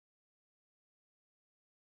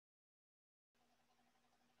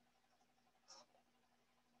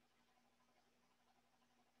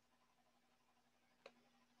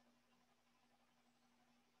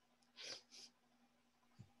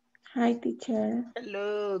Hi, teacher.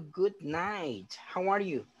 Hello, good night. How are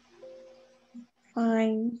you?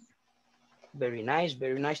 Fine. Very nice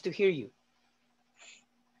to hear you.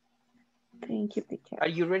 Thank you, teacher. Are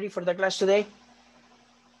you ready for the class today?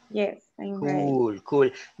 Yes, I'm ready. Cool.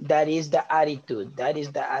 That is the attitude.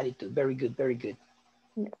 Very good, very good.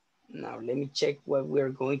 Yes. Now, let me check what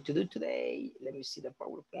we're going to do today. Let me see the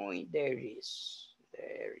PowerPoint. There it is.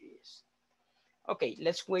 There it is. Okay,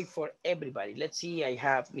 let's wait for everybody. Let's see. I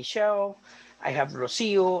have Michelle, I have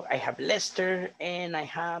Rocio, I have Lester, and I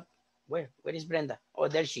have, where is Brenda? Oh,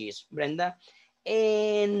 there she is, Brenda.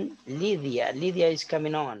 And Lydia. Lydia is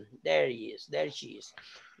coming on. There she is.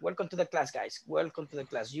 Welcome to the class, guys. Welcome to the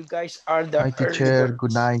class. You guys are the Hi, early teacher. Good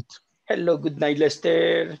birds. night. Hello, good night,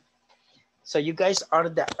 Lester. So you guys are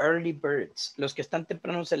the early birds. Los que están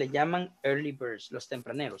tempranos se les llaman early birds. Los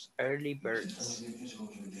tempraneros, early birds.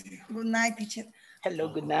 Good night, teacher. Hello,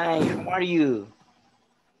 good night. How are you?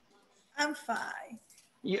 I'm fine.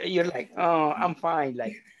 You're like, oh, I'm fine.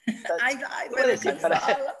 Like, Ay, lo voy a pero decir para,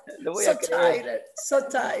 cansada. lo voy So a creer. tired, so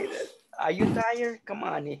tired. Are you tired? Come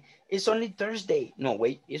on. It's only Thursday. No,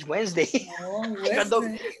 wait, it's Wednesday. No,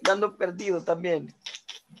 Dando perdido también.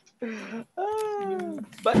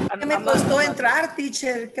 But ¿Qué me costó entrar,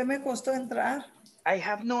 teacher? ¿Qué me costó entrar? I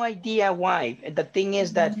have no idea why. The thing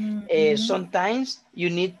is that sometimes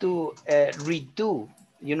you need to redo.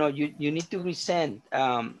 You know, you need to resend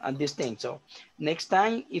on this thing. So next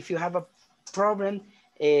time, if you have a problem,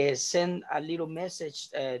 send a little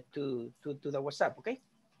message to the WhatsApp, okay?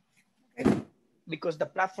 Because the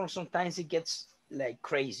platform sometimes it gets like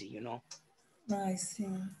crazy, you know. I see.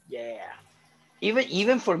 Yeah.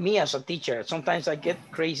 Even for me as a teacher, sometimes I get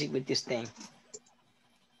crazy with this thing.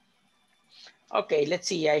 Okay, let's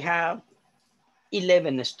see. I have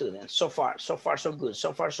 11 students so far. So far, so good.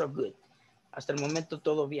 So far, so good. Hasta el momento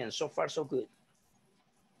todo bien. So far, so good.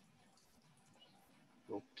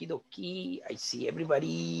 Okie dokie. I see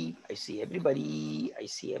everybody. I see everybody. I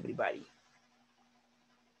see everybody.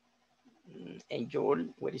 Angel.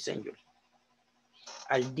 Where is Angel?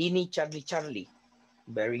 Aldini, Charlie.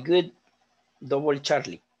 Very good. Double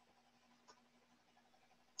Charlie.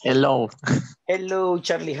 Hello. Hello,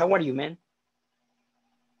 Charlie. How are you, man?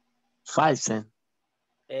 Fine.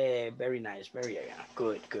 Very nice. Very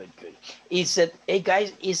good. Is it, hey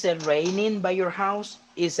guys, is it raining by your house?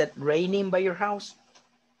 Is it raining by your house?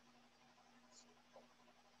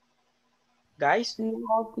 Guys?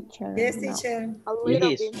 No, teacher. Yes, No. teacher. It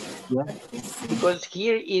is. Yeah. Because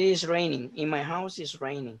here it is raining. In my house it's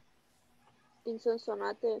raining. In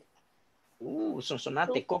Sonsonate. Ooh,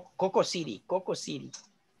 Sonsonate. Coco City.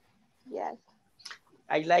 Yes.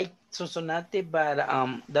 I like Sonsonate, but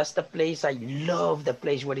that's the place. I love the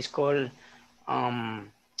place. What is called I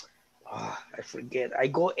forget. I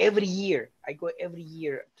go every year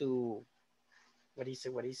to what is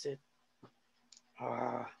it?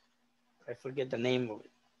 I forget the name of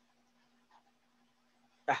it.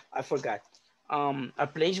 I forgot. A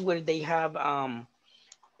place where they have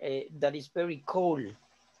that is very cold.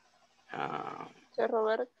 Cerro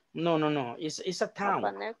Verde. No. It's a town.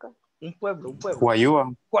 Papaneca. Un pueblo.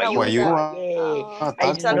 Huayúa. Huayúa.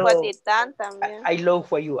 Yeah. San Juatitán también. I love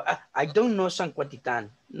Huayúa. I don't know San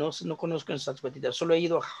Juatitán. No conozco en San Juatitán. Solo he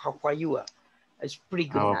ido a Huayúa. It's pretty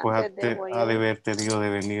good. Ah, pues ha de haber tenido de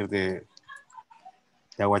venir de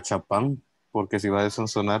Aguachapán, porque si va de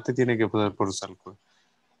Sonsonate tiene que pasar por Salco.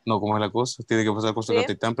 No, ¿cómo es la cosa? Tiene que pasar por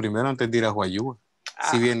Socatitán primero antes de ir a Huayúa.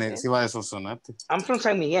 Si va de Sonsonate. I'm from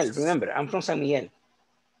San Miguel, remember. I'm from San Miguel.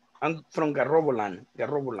 I'm from Garrobolan.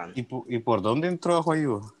 ¿Y por dónde entró a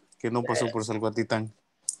Huayúa? Que no pasó por Salguatitán.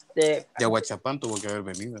 De Aguachapán tuvo que haber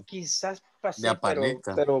venido. Quizás pasé,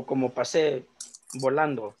 pero como pasé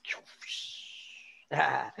volando.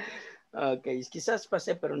 Ok, quizás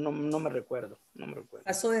pasé, pero no me recuerdo.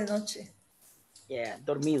 Pasó de noche. Yeah,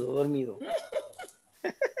 dormido.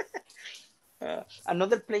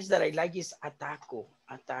 Another place that I like is Ataco.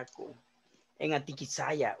 En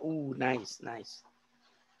Atiquizaya. Nice. Yes.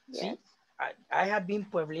 Sí, I have been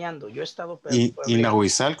puebleando. Yo he estado puebleando. ¿Y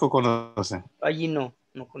Nahuizalco conoce? Allí no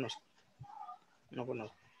conozco. No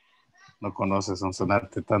conoce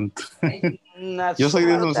Sonsonate tanto. Yo soy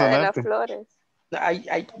de Sonsonate. De las Flores.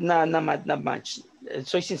 Not much.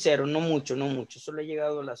 Soy sincero, no mucho. Solo he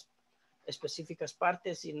llegado a las específicas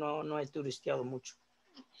partes y no he turisteado mucho.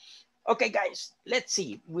 Okay, guys, let's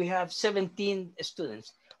see. We have 17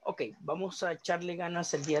 students. Okay, vamos a echarle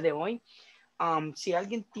ganas el día de hoy. Si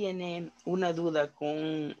alguien tiene una duda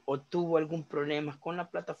o tuvo algún problema con la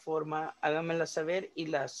plataforma, háganmela saber y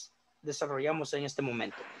las desarrollamos en este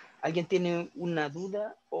momento. ¿Alguien tiene una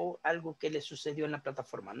duda o algo que le sucedió en la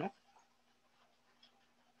plataforma, no?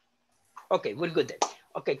 Okay, we're good then.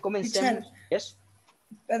 Okay, comencemos. Teacher, Yes.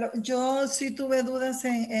 pero yo sí tuve dudas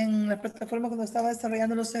en la plataforma cuando estaba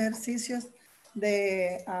desarrollando los ejercicios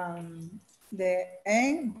de and,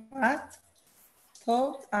 but,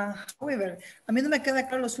 thought, and however. A mí no me queda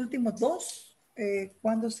claro los últimos dos,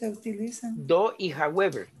 cuándo se utilizan. Do y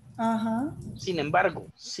however. Ajá. Sin embargo.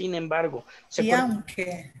 ¿Se Y acuerda?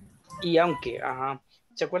 aunque. Y aunque, ajá.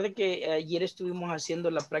 ¿Se acuerda que ayer estuvimos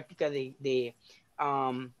haciendo la práctica de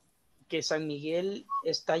que San Miguel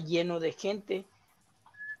está lleno de gente,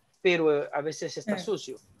 pero a veces está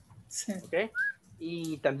sucio? Sí. ¿Okay?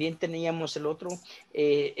 Y también teníamos el otro,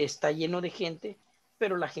 está lleno de gente,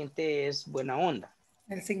 pero la gente es buena onda.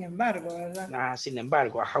 El sin embargo, ¿verdad? Sin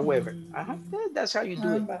embargo, however. That's how you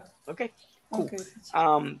do it. Okay, cool. Okay.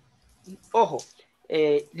 Ojo,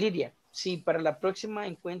 Lidia, si para la próxima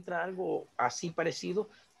encuentra algo así parecido,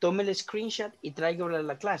 tome el screenshot y tráigalo a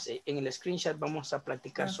la clase. En el screenshot vamos a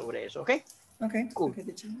platicar sobre eso, ¿ok? Okay. Cool. Okay,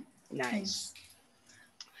 teacher. Nice.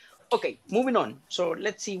 Okay, moving on. So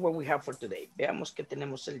let's see what we have for today. Veamos qué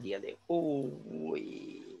tenemos el día de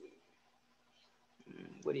hoy.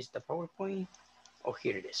 Where is the PowerPoint? Oh,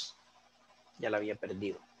 here it is. Ya la había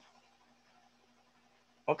perdido.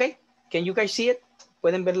 Okay, can you guys see it?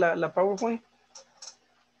 ¿Pueden ver la PowerPoint?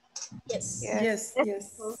 Yes. Yes.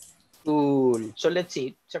 Cool. So let's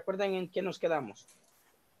see. ¿Se acuerdan en qué nos quedamos?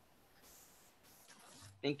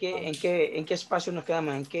 ¿En qué espacio nos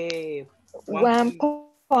quedamos? ¿En qué?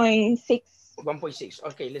 1.6. 1.6.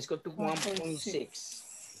 Okay, let's go to 1.6.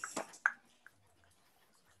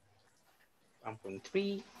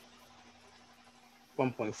 1.3.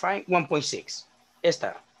 1.5. 1.6.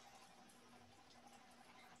 Esta.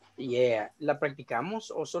 Yeah. ¿La practicamos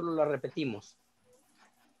o solo la repetimos?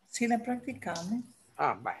 Sí, la practicamos.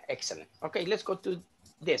 Excellent. Okay, let's go to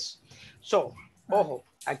this. So, ojo,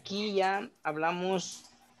 aquí ya hablamos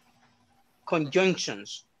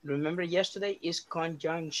conjunctions. Remember yesterday is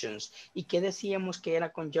conjunctions. ¿Y qué decíamos que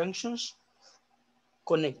era conjunctions?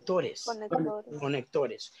 Conectores.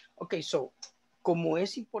 Conectores. Ok, so, como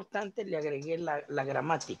es importante, le agregué la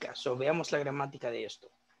gramática. So, veamos la gramática de esto.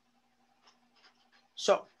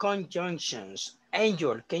 So, conjunctions.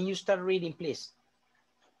 Angel, can you start reading, please?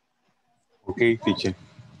 Okay, teacher.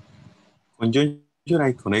 Conjunctions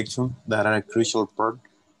are connections that are a crucial part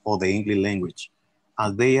of the English language,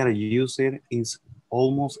 as they are used in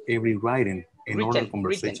almost every writing and oral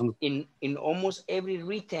conversation. In almost every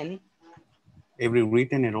written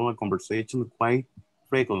and oral conversation quite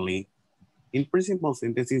frequently. In principle,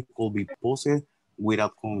 sentences could be posed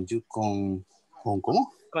without conjunction,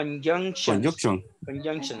 but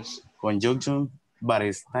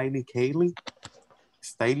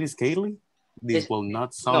stylistically, this will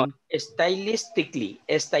not sound. No, stylistically,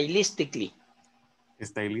 this will not sound pleasant.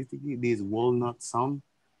 In general, the use of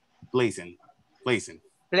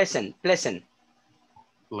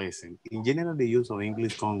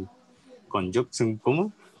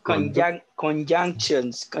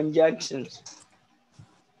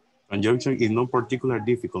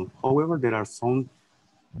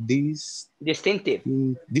conjunctions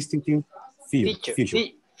is not particularly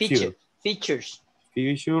difficult. However, there are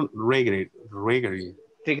some distinctive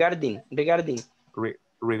features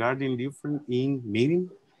regarding different in meaning,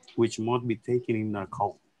 which must be taken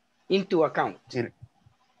into account.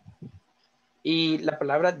 Y la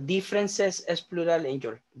palabra differences es plural,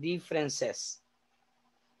 Angel. Differences.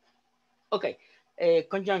 Okay.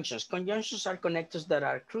 Conjunctions. Conjunctions are connectors that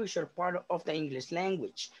are a crucial part of the English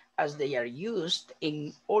language, as they are used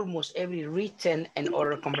in almost every written and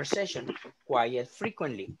oral conversation quite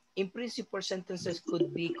frequently. In principle, sentences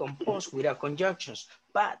could be composed without conjunctions,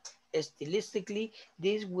 but stylistically,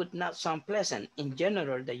 this would not sound pleasant. In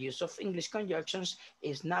general, the use of English conjunctions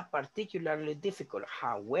is not particularly difficult.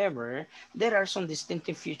 However, there are some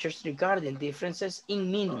distinctive features regarding differences in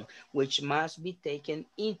meaning, which must be taken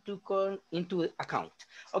into account.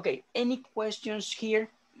 Okay, any questions here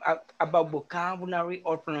about vocabulary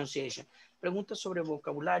or pronunciation? Preguntas sobre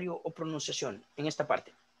vocabulario o pronunciación en esta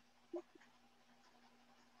parte.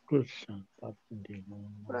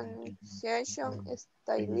 Pronunciation,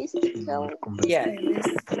 stylistical. Yeah,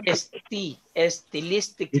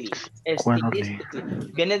 stylistically.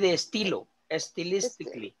 Viene de estilo,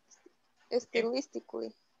 stylistically.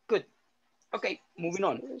 Stylistically. Good. Ok, moving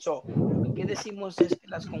on. So, lo que decimos es que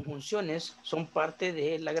las conjunciones son parte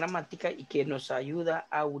de la gramática y que nos ayuda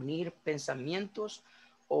a unir pensamientos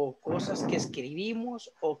o cosas que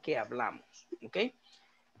escribimos o que hablamos. Ok.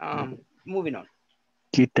 Moving on.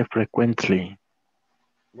 Quite frequently.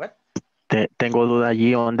 What? Tengo duda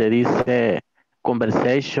allí donde dice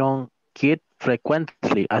conversation, keep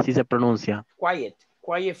frequently, así se pronuncia. Quiet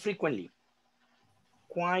frequently.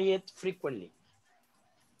 quiet frequently.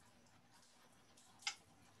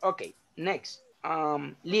 Okay, next.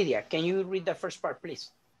 Lydia, can you read the first part,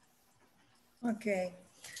 please? Okay.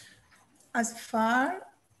 As far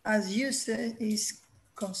as usage is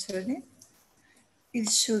concerned, it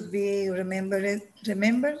should be remembered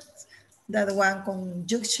that one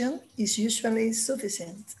conjunction is usually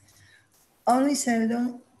sufficient. Only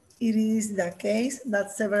seldom it is the case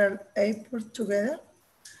that several are put together.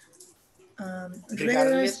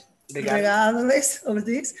 Regardless of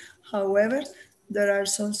this, however, there are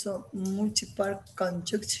some multi-part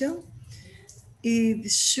conjunction. It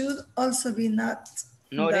should also be noted.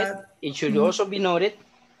 It should also be noted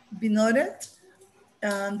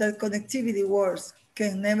that connectivity words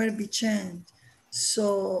can never be changed,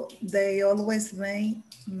 so they always maintain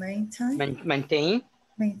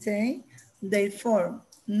their form.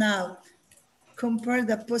 Now, compare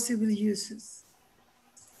the possible uses.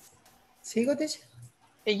 ¿Sigo, teacher?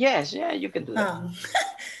 Yes, yeah, you can do that.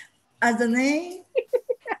 As the name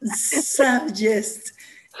suggests,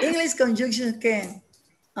 English conjunction can,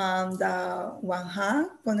 on the one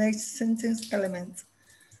hand, connect sentence elements.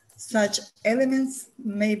 Such elements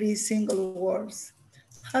may be single words.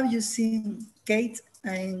 Have you seen Kate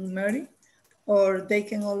and Mary? Or they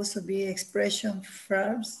can also be expression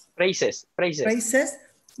verbs. Phrases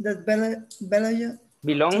that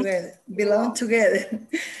belong together.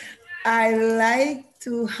 I like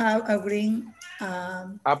to have a green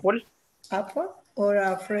apple or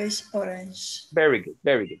a fresh orange. Very good,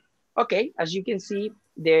 very good. Okay, as you can see,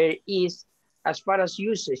 there is, as far as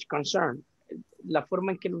usage concerned, la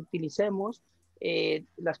forma en que lo utilicemos,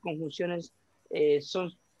 las conjunciones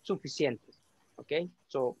son suficientes. Ok,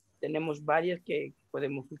 so tenemos varias que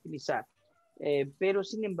podemos utilizar, pero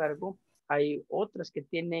sin embargo, hay otras que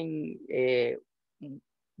tienen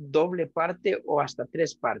doble parte o hasta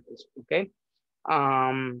 3 partes. Ok,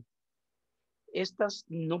 estas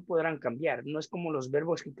no podrán cambiar. No es como los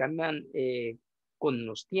verbos que cambian con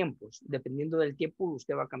los tiempos. Dependiendo del tiempo,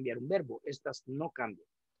 usted va a cambiar un verbo. Estas no cambian.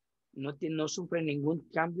 No sufren ningún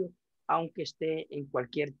cambio, aunque esté en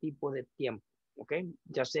cualquier tipo de tiempo. ¿Ok?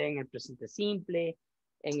 Ya sea en el presente simple,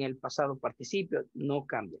 en el pasado participio, no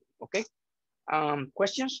cambian. ¿Ok?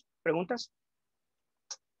 Questions? ¿Preguntas?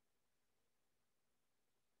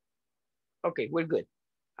 Ok, we're good.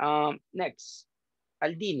 Next.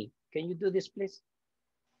 Aldini, can you do this, please?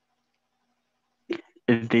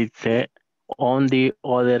 Dice, on the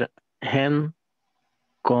other hand,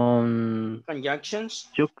 conjunctions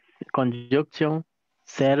conjunction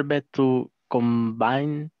serve to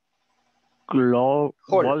combine whole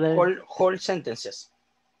sentences.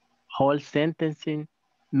 Whole sentencing,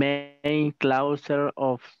 main clauses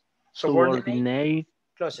of subordinate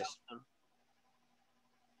clauses.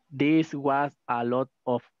 This was a lot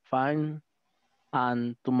of fun,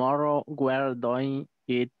 and tomorrow we're doing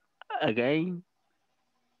it again.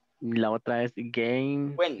 La otra es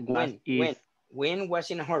game. When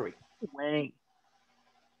was in a hurry.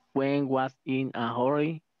 When was in a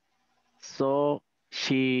hurry. So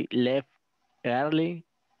she left early.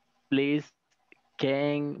 Please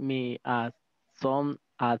can me as soon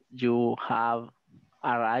as you have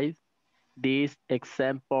arrived. This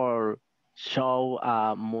example show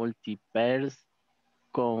a multi-pairs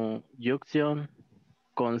conjunction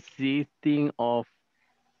consisting of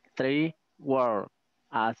 3 words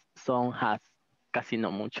as soon as. Casi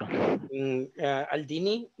no mucho.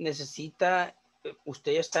 Aldini necesita,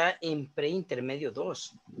 usted está en preintermedio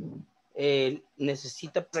 2.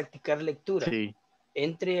 Necesita practicar lectura. Sí.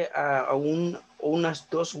 Entre a unas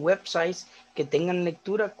 2 websites que tengan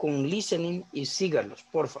lectura con listening y sígalos,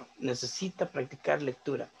 porfa. Necesita practicar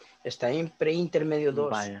lectura. Está en preintermedio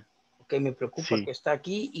 2. Vaya. Ok, me preocupa que está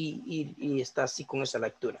aquí y está así con esa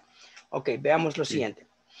lectura. Ok, veamos lo siguiente.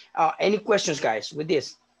 Any questions, guys, with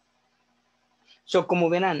this? So, como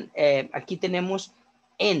verán, aquí tenemos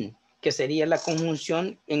en, que sería la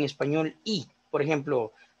conjunción en español y. Por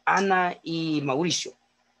ejemplo, Ana y Mauricio.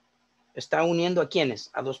 Está uniendo a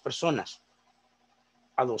quiénes? A 2 personas.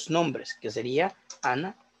 A 2 nombres, que sería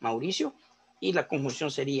Ana, Mauricio, y la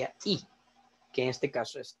conjunción sería y, que en este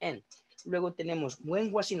caso es en. Luego tenemos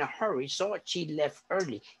when was in a hurry, so she left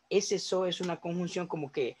early. Ese so es una conjunción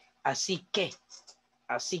como que así que.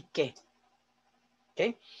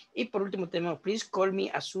 Okay. Y por último tenemos please call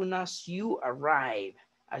me as soon as you arrive,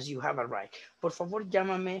 as you have arrived. Por favor,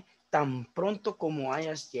 llámame tan pronto como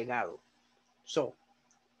hayas llegado. So,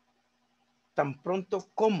 tan pronto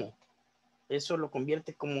como. Eso lo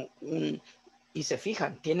convierte como un, y se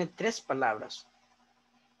fijan, tiene 3 palabras.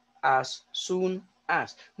 As soon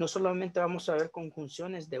as. No solamente vamos a ver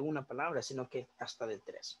conjunciones de una palabra, sino que hasta de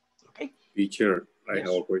 3. Okay. Teacher, I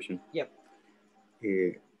have a question. Yep.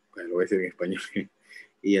 Lo voy a decir en español.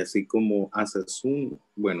 Y así como as soon,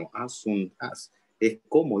 bueno, as soon as, es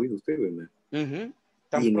como, dice usted, ¿verdad?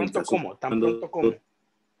 Tan pronto como, tan pronto como.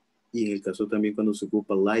 Y en el caso también cuando se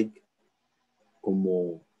ocupa like,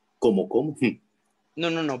 como.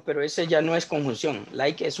 No, pero ese ya no es conjunción.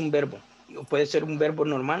 Like es un verbo. Puede ser un verbo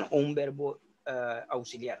normal o un verbo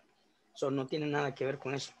auxiliar. So, no tiene nada que ver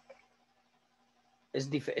con eso. Es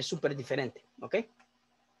súper diferente, ¿ok?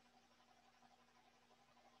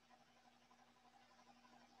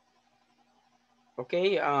 Ok,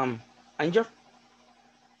 Angel?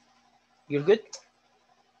 You're good?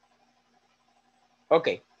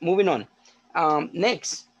 Okay, moving on.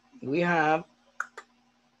 Next, we have,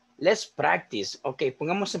 let's practice. Ok,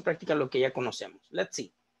 pongamos en práctica lo que ya conocemos. Let's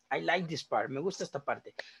see. I like this part. Me gusta esta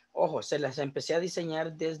parte. Ojo, se las empecé a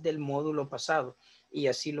diseñar desde el módulo pasado y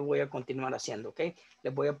así lo voy a continuar haciendo, ¿ok?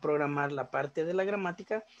 Les voy a programar la parte de la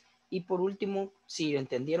gramática y por último, si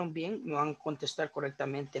entendieron bien, me van a contestar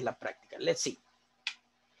correctamente en la práctica. Let's see.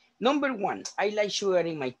 Number 1, I like sugar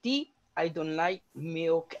in my tea. I don't like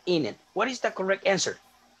milk in it. What is the correct answer?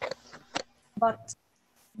 But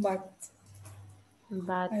I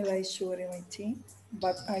like sugar in my tea,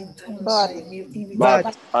 but I don't like milk in it.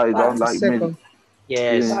 But I don't like milk.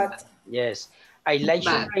 Yes, yes. I like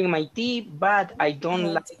sugar in my tea, but I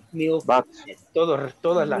don't like milk.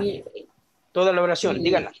 Toda la oración,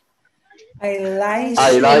 díganla. I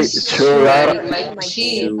like sugar in my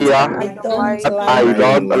tea. I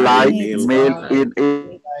don't like milk in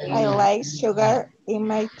it. I like sugar in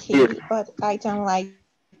my tea, but I don't like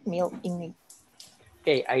milk in it.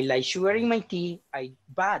 Okay, I like sugar in my tea,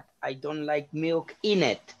 but I don't like milk in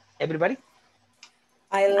it. Everybody?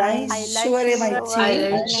 I like sugar in my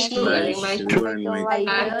tea.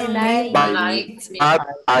 But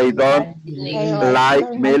I don't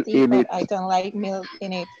like milk in it. I don't like milk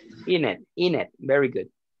in it. In it. Very good.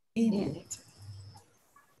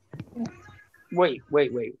 Wait.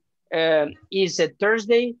 Is it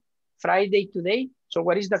Thursday, Friday today? So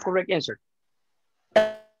what is the correct answer?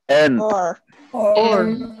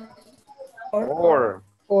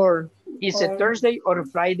 Or. Is it Thursday or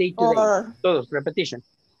Friday today? Todos, repetition.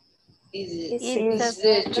 Is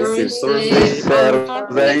it Thursday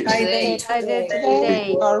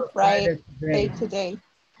or Friday today?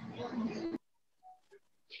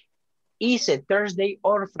 Is it Thursday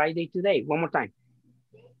or Friday today? One more time.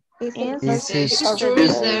 Is it Thursday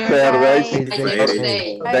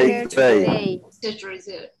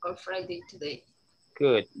or Friday today?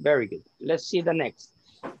 Good, very good. Let's see the next.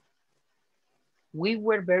 We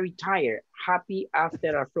were very tired, happy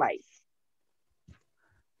after our flight.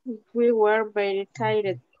 We were very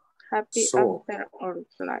tired, happy after our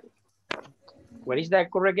flight. What is the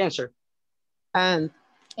correct answer? And.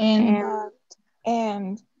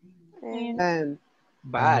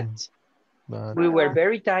 But. We were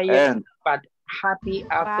very tired, but happy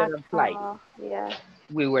after our flight. Yeah.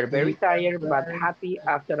 We were very tired, but happy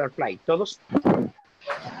after our flight. Todos?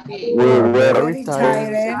 We were very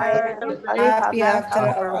tired, happy after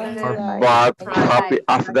our flight. but happy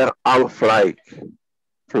after our flight.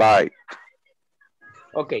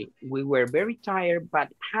 Okay, we were very tired, but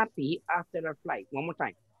happy after our flight. One more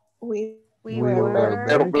time. We were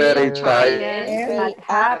very tired, but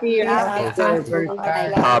happy after our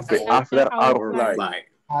flight. happy after our flight.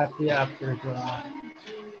 Happy after the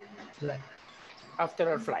flight. After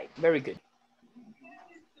our flight. Very good.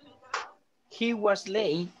 He was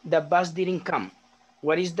late, the bus didn't come.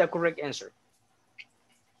 What is the correct answer?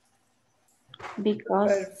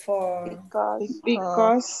 Because.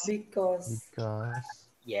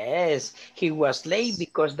 Yes, he was late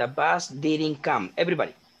because the bus didn't come.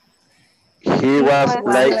 Everybody. He was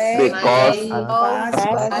late because he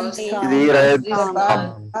didn't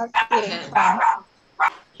come.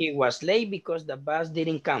 He was late because the bus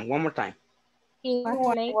didn't come. One more time. He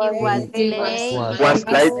was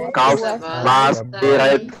late because the bus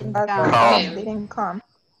didn't come.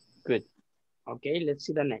 Good. Okay, let's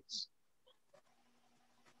see the next.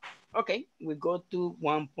 Okay, we go to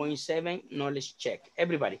 1.7, knowledge check.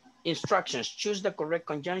 Everybody, instructions, choose the correct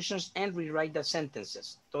conjunctions and rewrite the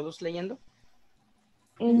sentences. ¿Todos leyendo?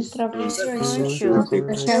 Instructions, choose the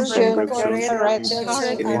correct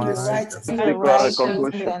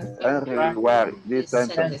conclusion and rewrite the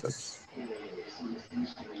sentences.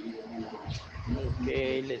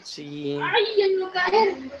 Okay, let's see.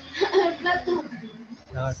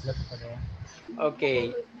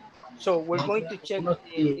 Okay, so we're going to check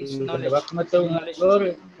this knowledge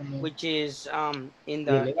which is in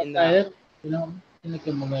the tiene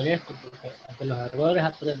que mover esto, porque ante los errores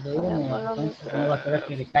aprende uno, entonces no va a querer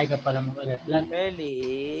que le caiga para mover el plan.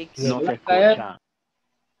 Felix. Si le No va se a caer, escucha.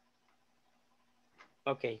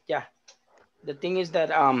 Okay, yeah. The thing is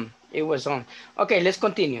that it was on. Okay, let's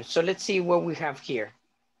continue. So let's see what we have here.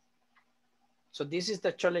 So this is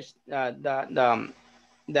the knowledge,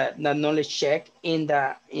 the knowledge check in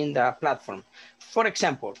the platform. For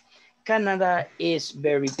example, Canada is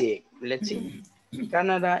very big. Let's see.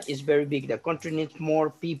 Canada is very big. The country needs more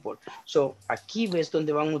people. So aquí ves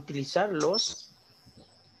donde van a utilizar los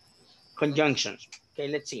conjunctions. Okay,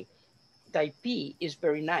 let's see. Type P is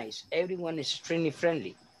very nice. Everyone is extremely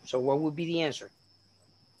friendly. So what would be the answer?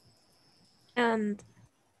 And.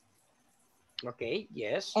 Okay,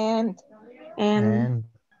 yes. And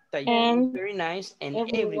Type P is very nice, and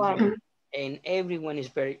everyone is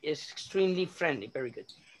extremely friendly. Very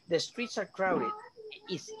good. The streets are crowded.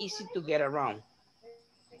 It's easy to get around.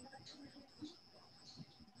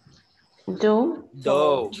 Though,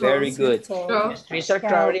 very good. The streets are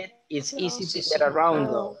crowded. It's easy to get around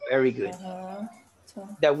though. Very good.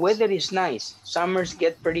 The weather is nice. Summers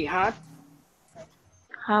get pretty hot.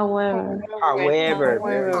 However.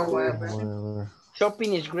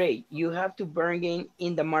 Shopping is great. You have to bargain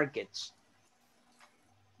in the markets.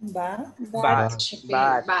 But.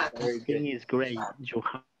 Everything is great. You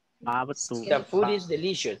have to. The food is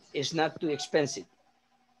delicious. It's not too expensive.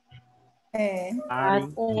 In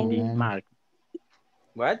the market.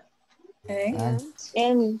 What?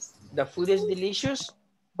 The food is delicious.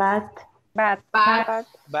 But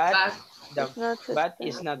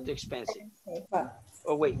it's not too expensive.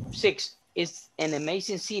 Oh wait, 6. It's an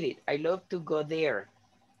amazing city. I love to go there.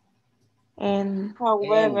 and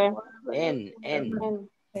however.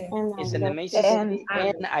 It's an amazing city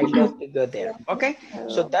and I love to go there. Okay,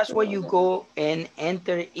 so that's where you go and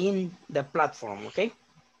enter in the platform. Okay.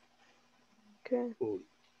 Okay. Cool.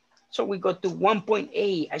 So we go to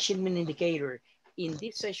 1.A, achievement indicator. In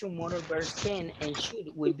this session, modal verbs can and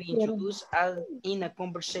should will be introduced as in a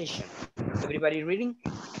conversation. Everybody reading?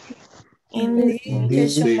 In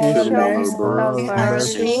this session, modal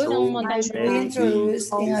verbs should be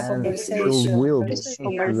introduced in a conversation. In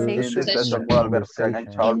this session, modal verbs can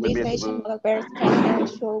and shall be introduced in a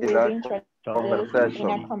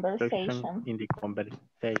conversation. In the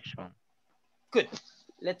conversation. Good.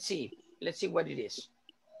 Let's see what it is.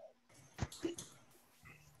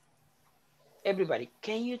 Everybody,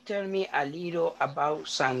 can you tell me a little about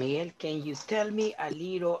San Miguel? Can you tell me a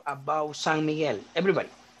little about San Miguel? Everybody.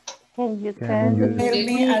 Can you tell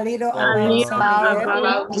me a little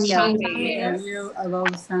about San Miguel?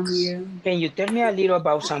 Can you tell me a little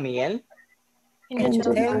about San Miguel? Can you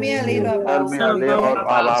tell me a little about San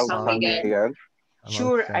Miguel?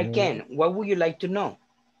 Sure, I can. What would you like to know?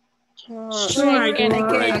 Sure, I can.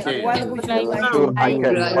 What would you like Sure, I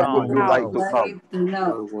can. What would you like to know?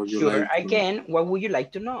 Sure, I can. What would you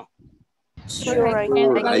like to know? Sure, I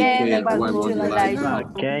can. What would you like to know?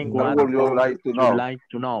 Again, What would you like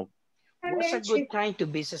to know? What's a good time to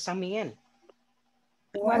visit San Miguel?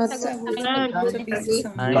 What's a good time to visit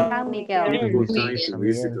San Miguel?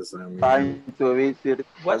 Time to visit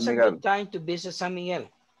What's a San Miguel. good time to visit San Miguel?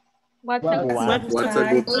 What's a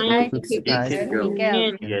good time to visit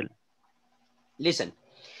Miguel? Listen,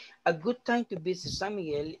 a good time to visit San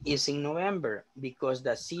Miguel is in November because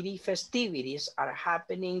the city festivities are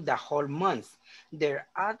happening the whole month. There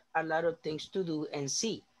are a lot of things to do and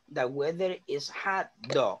see. The weather is hot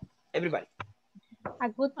though. Everybody. A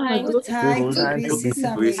good time to visit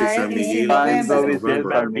San Miguel is in November.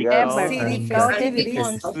 City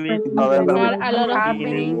festivities. There are a lot of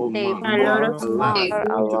things.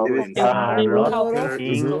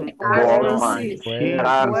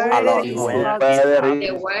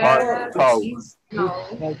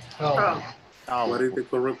 What is the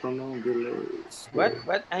correct pronoun?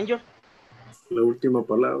 What, Angel? La última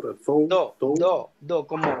palabra. Do,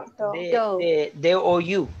 como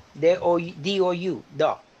D-O-U, D-O-U,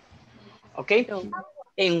 do. Okay?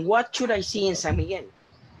 And what should I see in San Miguel?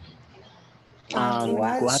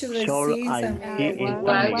 What should I see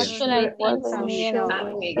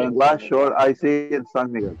in San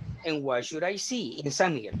Miguel? And what should I see in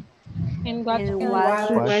San Miguel? And what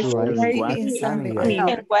should I see in San Miguel?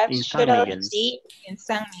 And what should I see in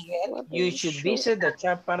San Miguel? You should visit the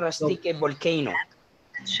Chaparrastique volcano.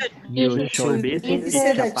 You should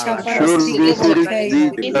visit the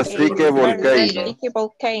Chaparrastique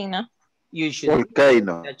volcano. You should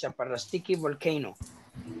visit the Chaparrastique volcano.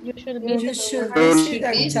 You should visit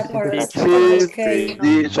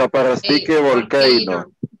the Chaparrastique volcano.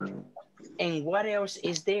 And what else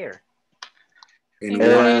is there? And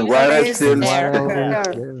what else is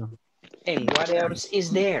there? And what else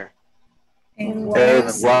is there? And what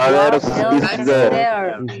else is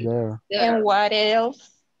there? And what else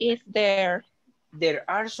is there? There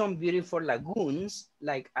are some beautiful lagoons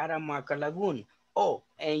like Aramaca Lagoon. Oh,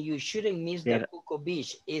 and you shouldn't miss the Cuco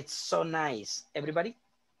Beach. It's so nice. Everybody?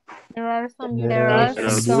 There are some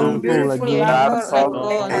beautiful lagoons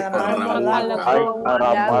like Aramaca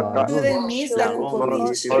Lagoon. Shouldn't miss the Cuco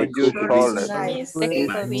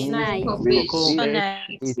Beach.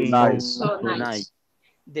 It's nice. So nice.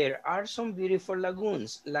 There are some beautiful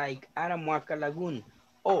lagoons like Aramuaca Lagoon.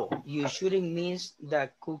 Oh, you shouldn't miss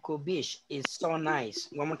the Cuco Beach. It's so nice.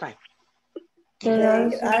 One more time.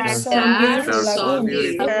 There are some beautiful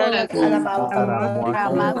lagoons like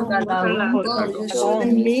Aramaca Lagoon. You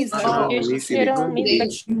shouldn't miss the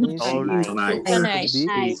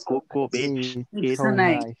Cuco Beach is so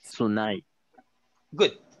nice.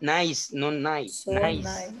 Good. Nice, not nice. So nice.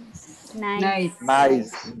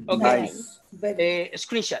 Nice. Okay.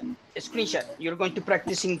 Screenshot. You're going to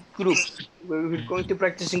practice in groups. We're going to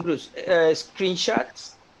practice in groups.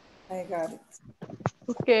 Screenshots. I got it.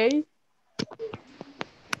 Okay.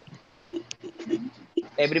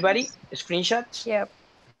 Everybody, screenshots? Yep.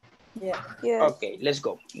 Yeah. Okay, let's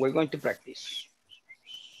go. We're going to practice.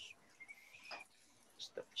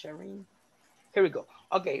 Stop sharing. Here we go.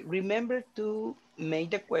 Okay, remember to make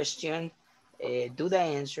the question, do the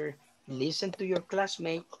answer, listen to your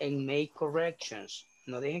classmate and make corrections.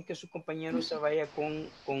 No dejen que su compañero se vaya con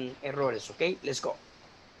errores, okay? Let's go.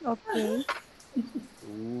 Okay.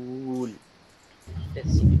 Cool.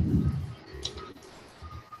 Let's see.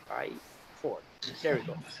 5, 4. There we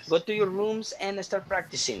go. Go to your rooms and start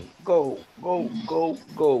practicing. Go. Go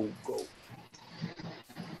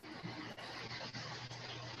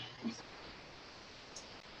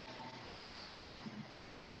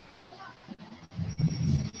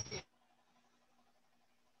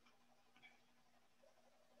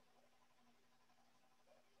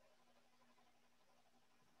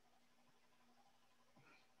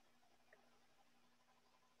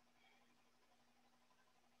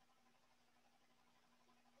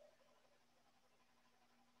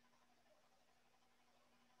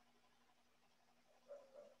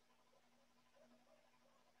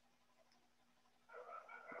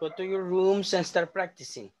to your rooms and start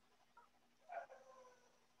practicing.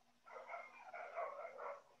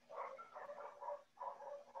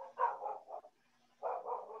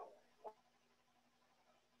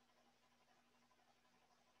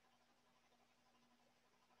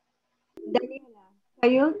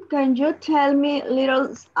 Daniela, can you tell me a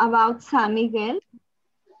little about San Miguel?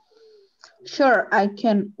 Sure, I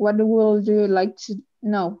can. What would you like to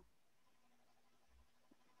know?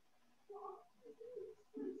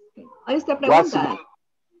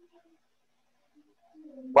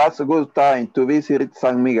 What's a good time to visit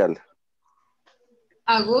San Miguel?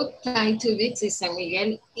 A good time to visit San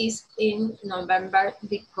Miguel is in November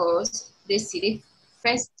because the city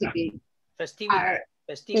festivities are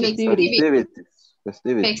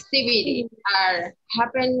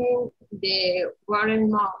happening the whole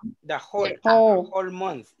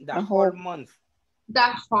month. The whole month.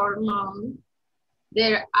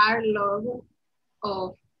 There are lots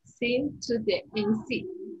of things to the NC.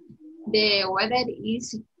 The weather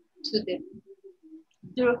is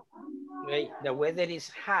Wait, the weather is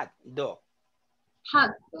hot though.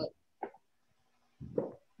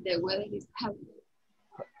 The weather is hot.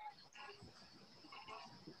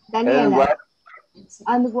 Daniela,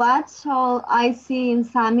 and what shall I see in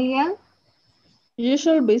San Miguel? You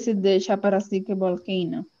should visit the Chaparacique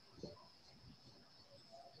volcano.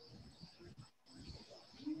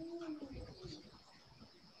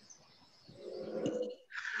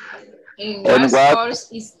 And what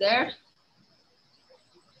else is there?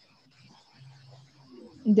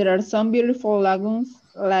 There are some beautiful lagoons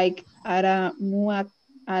like Aramuaca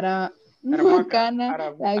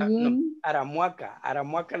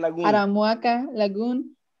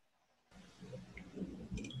Lagoon.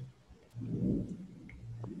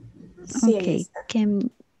 Okay,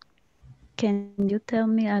 can you tell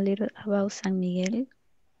me a little about San Miguel?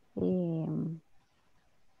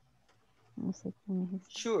 No sé quién es.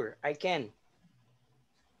 Sure, I can.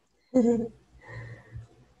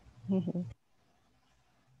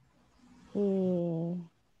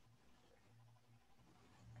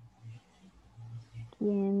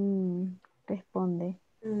 ¿Quién responde?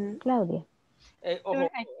 Claudia. Ojo,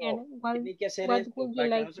 tiene que hacer esto para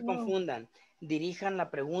que no se confundan. Dirijan la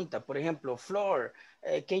pregunta. Por ejemplo, Flor,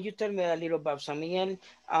 can you tell me a little about San Miguel?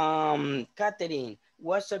 Catherine,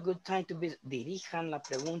 what's a good time to visit? Dirijan la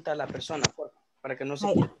pregunta a la persona, para que no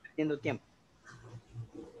se quede perdiendo tiempo.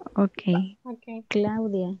 Okay.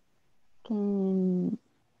 Claudia, Can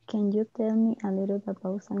you tell me a little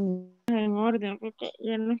about San En orden, porque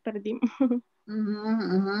ya nos perdimos.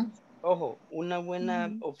 Ojo, una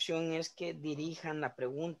buena opción es que dirijan la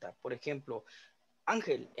pregunta. Por ejemplo,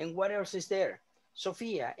 Ángel, and what else is there?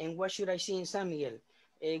 Sofía, and what should I see in San Miguel?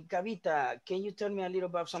 Gavita, can you tell me a little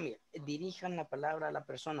about San Miguel? Dirijan la palabra a la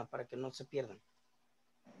persona para que no se pierdan.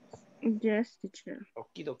 Yes, teacher.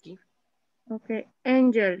 Okidoki. Okay.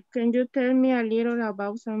 Angel, can you tell me a little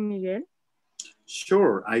about San Miguel?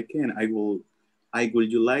 Sure, I can. I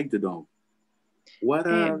would you like to know? What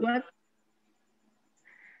are... What?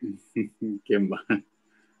 Qué mal.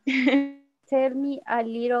 Tell me a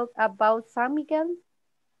little about San Miguel.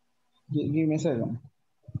 Give me a second.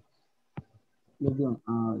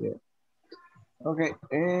 Yeah. Okay.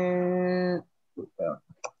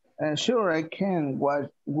 Sure, I can.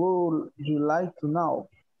 What would you like to know?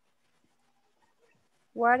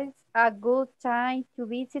 What is a good time to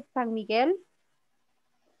visit San Miguel?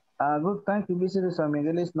 A good time to visit San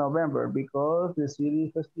Miguel is November because the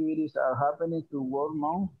city festivities are happening to world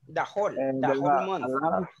month. The whole month. A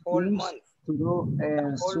lot of things to do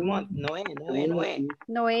and the whole month.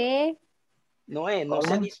 Noé, no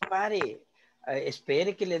se dispare.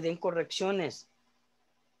 Espere que le den correcciones.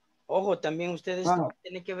 Ojo, también ustedes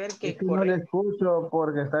tienen que ver que... Es que no le escucho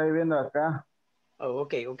porque está viviendo acá. Oh,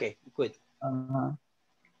 ok, good. Ajá.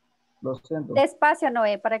 Lo siento. Despacio,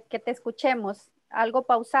 Noé, para que te escuchemos. Algo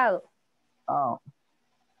pausado. Oh.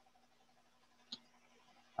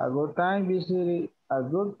 A good time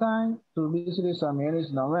to visit San Miguel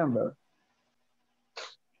is November.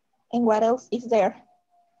 And what else is there?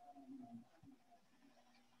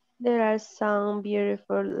 There are some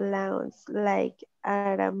beautiful lawns like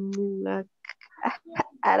Aramuaca.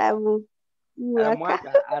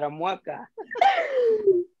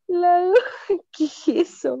 ¿Qué es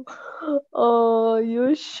eso? Oh,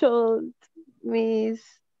 you should miss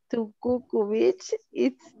Tucucu Beach.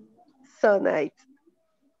 It's so nice.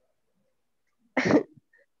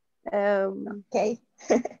 Okay.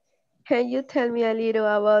 Can you tell me a little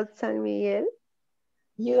about San Miguel?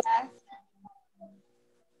 You asked.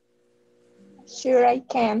 Sure, I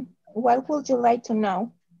can. What would you like to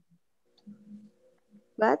know?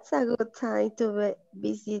 What's a good time to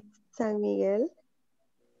visit San Miguel?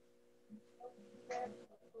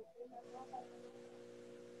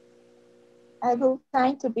 A good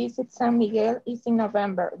time to visit San Miguel is in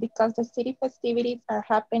November because the city festivities are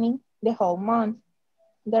happening the whole month.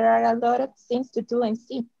 There are a lot of things to do and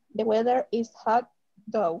see. The weather is hot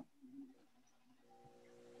though.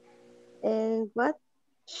 And what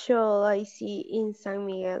shall I see in San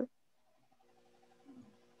Miguel?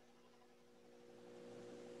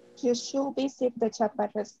 You should visit the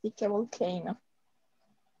Chaparrastique volcano.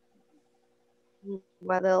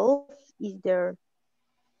 What else is there?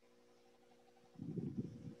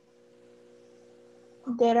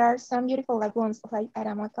 There are some beautiful lagoons like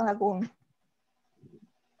Aramaca Lagoon.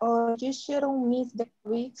 Or you shouldn't miss the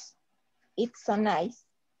beach. It's so nice.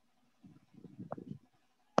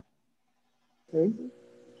 Okay.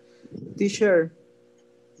 Teacher.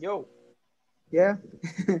 Yo. Yeah.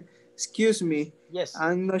 Excuse me. Yes.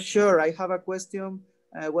 I'm not sure. I have a question.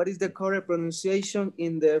 What is the correct pronunciation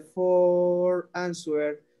in the four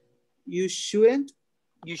answer? You shouldn't?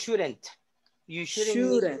 You shouldn't. You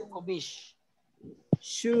shouldn't.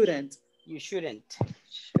 Shouldn't. You shouldn't.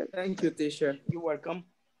 Thank you, teacher. You're welcome.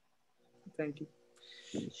 Thank you.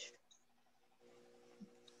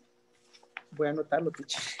 Voy a anotarlo,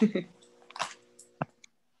 teacher.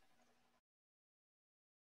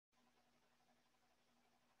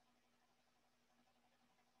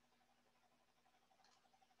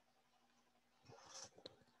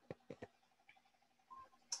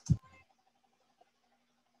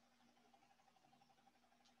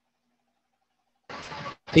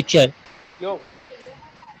 Teacher. Yo.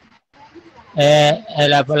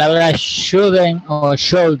 La palabra shouldn't o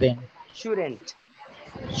shouldn't. Shouldn't.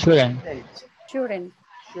 Shouldn't. Shouldn't.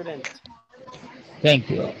 Shouldn't. Thank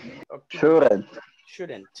you. Okay.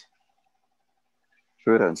 Shouldn't.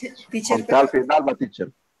 Teacher, Al final va,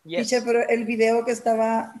 teacher. Yes. Teacher, pero el video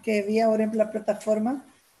que vi ahora en la plataforma,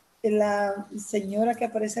 la señora que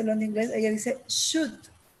aparece hablando inglés, ella dice should.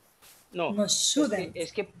 No shouldn't.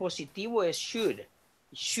 Es que positivo es should.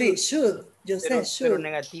 Sí, should. Yo sé, should. Pero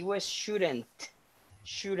negativo es shouldn't.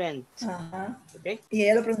 Shouldn't. Ajá. Okay. Y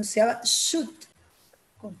ella lo pronunciaba should.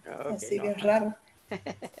 Así bien raro.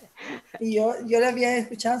 Y yo le había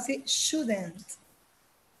escuchado así, shouldn't.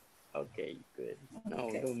 Okay, good. No,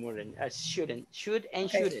 no more than shouldn't. Should and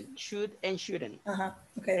shouldn't. Should and shouldn't.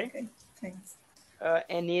 Okay. Thanks.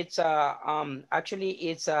 And it's actually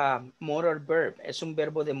it's a modal verb. Es un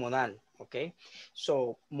verbo de modal. Okay,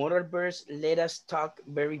 so modal verbs let us talk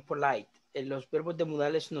very polite. Los verbos de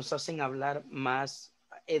modales nos hacen hablar más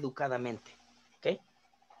educadamente. Okay.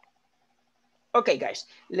 Okay, guys,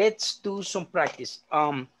 let's do some practice.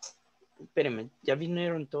 Espérenme, ¿ya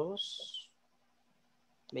vinieron todos?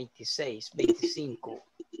 26, 25.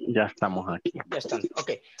 Ya estamos aquí. Ya están.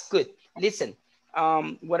 Okay, good. Listen,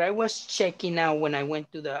 what I was checking out when I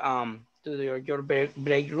went to the your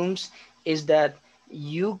break rooms is that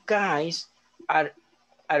you guys are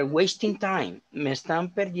wasting time. Me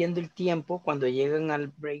están perdiendo el tiempo cuando llegan al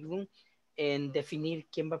break room en definir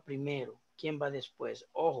quién va primero, quién va después.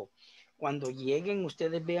 Ojo, cuando lleguen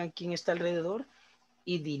ustedes vean quién está alrededor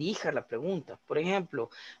y dirija la pregunta. Por ejemplo,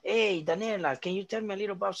 hey, Daniela, can you tell me a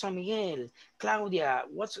little about San Miguel? Claudia,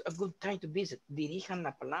 what's a good time to visit? Dirijan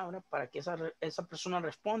la palabra para que esa persona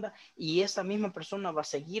responda y esa misma persona va a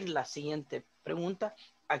seguir la siguiente pregunta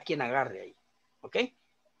a quien agarre ahí. ¿Ok?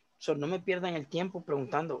 So, no me pierdan el tiempo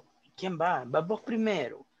preguntando, ¿quién va? ¿Vas vos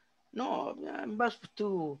primero? No, vas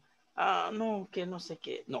tú. No, que no sé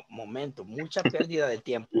qué. No, momento, mucha pérdida de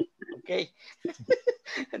tiempo. ¿Ok?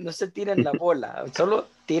 No se tiren la bola, solo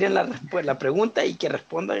tiren la pregunta y que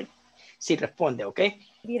respondan si responde, ¿ok?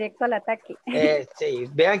 Directo al ataque. Sí,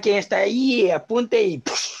 vean quién está ahí, apunte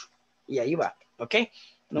y ahí va, ¿ok?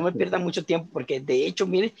 No me pierdan mucho tiempo porque de hecho,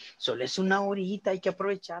 miren, solo es una horita, hay que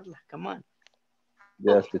aprovecharla, come on.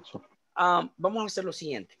 Yes, teacher. Vamos a hacer lo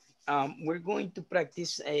siguiente. We're going to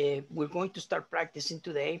practice, we're going to start practicing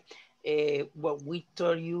today what we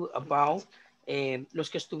told you about. Los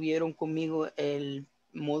que estuvieron conmigo el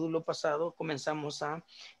módulo pasado, comenzamos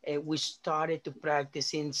we started to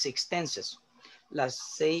practice in 6 tenses. Los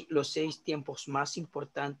 6 tiempos más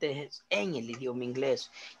importantes en el idioma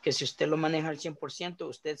inglés, que si usted lo maneja al 100%,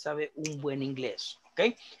 usted sabe un buen inglés,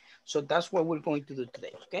 ¿ok? So that's what we're going to do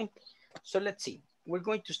today, ¿ok? So let's see. We're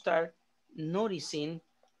going to start noticing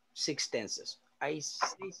 6 tenses. Hay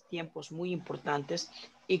 6 tiempos muy importantes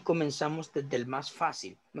y comenzamos desde el más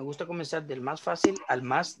fácil. Me gusta comenzar del más fácil al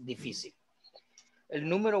más difícil. El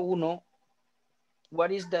número 1,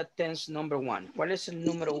 what is the tense number 1? ¿Cuál es el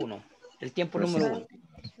número 1? El tiempo número 1.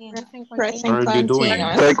 Present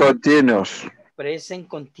continuous. Present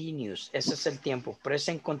continuous. Ese es el tiempo.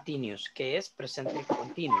 Present continuous. ¿Qué es? Presente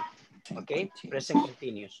continuo. ¿Ok? Present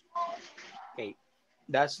continuous. Ok.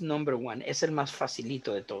 That's number 1. Es el más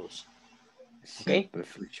facilito de todos. ¿Ok?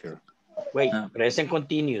 Wait, present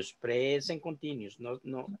continuous. Present continuous. No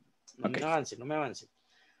me avance, no me avance.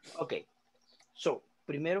 Ok. So,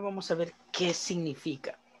 primero vamos a ver qué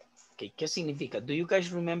significa. Okay, ¿qué significa? Do you guys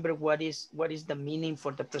remember what is the meaning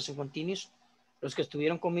for the present continuous? Los que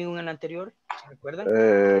estuvieron conmigo en el anterior, ¿se recuerdan?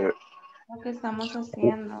 Lo que estamos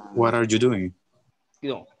haciendo. What are you doing?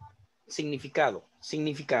 No. Significado.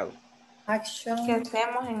 Action. ¿Qué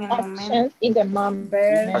hacemos en el momento? Actions in the moment.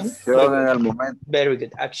 Acción en el momento. Very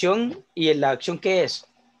good. Acción, ¿y la acción qué es?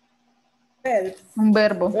 Un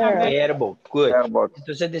verbo. Verbo. Good.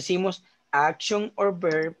 Entonces decimos action or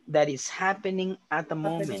verb that is happening at the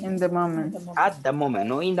moment. In the moment. At the moment,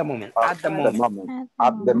 no in the moment. At the moment.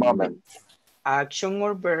 At the moment. Action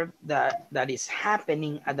or verb that is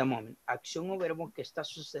happening at the moment. Acción o verbo que está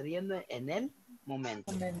sucediendo en el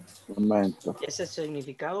momento. Ese es el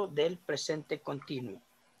significado del presente continuo.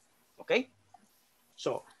 ¿Ok?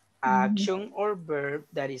 So, action or verb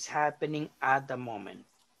that is happening at the moment.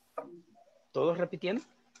 ¿Todos repitiendo?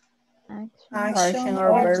 Action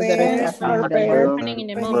or verb that is happening in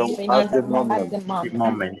the moment. At the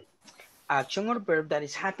moment. Action or verb that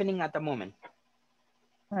is happening at the moment.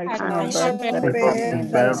 Action or verb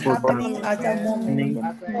that is happening at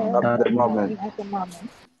the moment.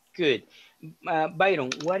 Good. Byron,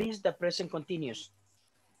 what is the present continuous?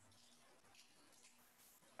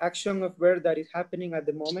 Action of verb that is happening at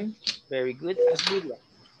the moment. Very good. Ask Lydia.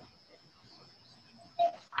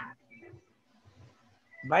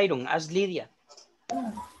 Byron, ask Lydia.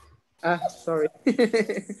 Sorry.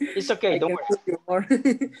 It's okay, don't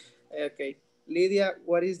worry. Okay. Lydia,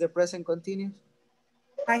 what is the present continuous?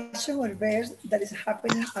 Action or verb that is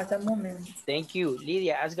happening at the moment. Thank you.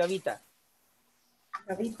 Lydia, ask Gavita.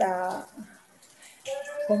 Gavita,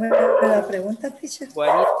 ¿cómo es la pregunta, teacher?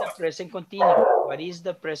 What is the present continuous? What is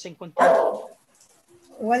the present continuous?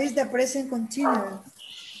 What is the present continuous?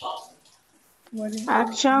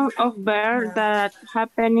 Action of verb that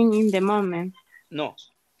happening in the moment. No.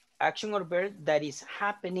 Action or verb that is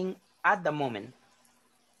happening at the moment.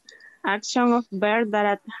 Action of verb that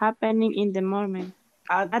are happening in the moment.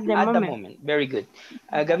 At the moment. Very good.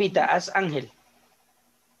 Gavita, ask Angel.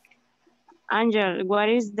 Angel, what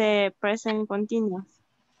is the present continuous?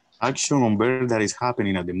 Action on verb that is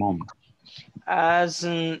happening at the moment. As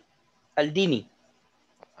Aldini.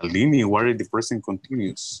 Aldini, what is the present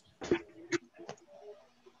continuous?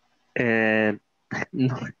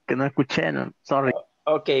 No, que no escuché, no, sorry.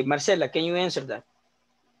 Okay, Marcela, can you answer that?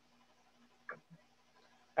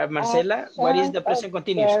 Marcela, what is the present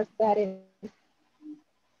continuous?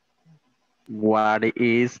 What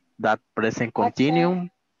is that present continuum?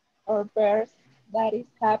 Or verb that is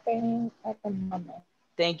happening at the moment.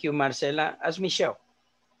 Thank you, Marcela. Ask Michelle.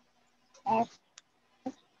 Verb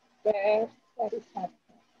that is happening.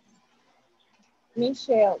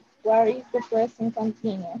 Michelle, what is the present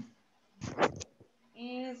continuous?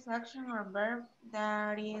 Is action or verb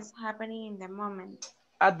that is happening in the moment.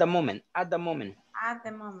 At the moment, at the moment. At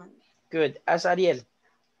the moment. Good. Ask Ariel.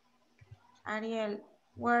 Ariel,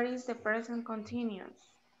 where is the present continuous?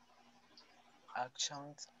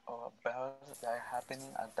 Actions or verbs that are happening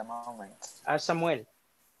at the moment. Ask Samuel.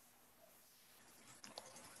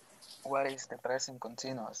 What is the present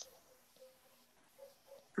continuous?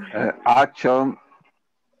 Action,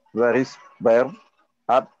 where is verb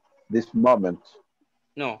at this moment.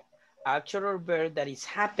 No, action or verb that is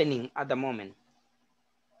happening at the moment.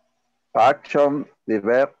 Action, the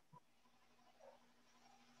verb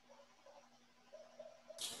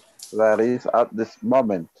that is at this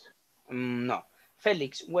moment. No.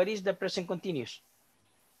 Felix, what is the present continuous?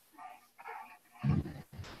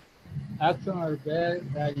 Action or verb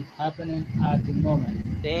that is happening at the moment.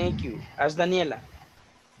 Thank you. Ask Daniela.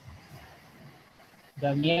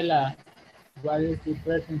 Daniela, what is the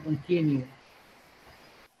present continuous?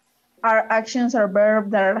 Are actions or verbs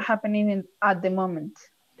that are happening at the moment.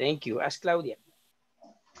 Thank you. Ask Claudia.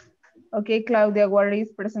 Okay, Claudia, what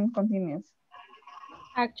is present continuous?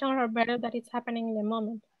 Action or verb that is happening in the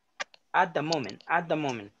moment. At the moment, at the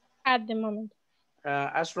moment. At the moment.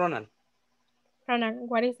 Ask Ronald. Ronald,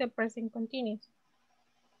 what is the present continuous?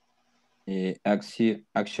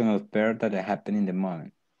 Action of verb that are happening in the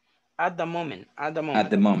moment. At the moment, at the moment. At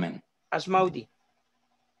the moment. Ask Maudi.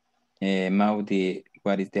 Maudi,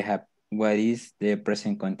 what is the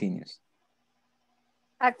present continuous?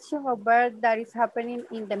 Action or verb that is happening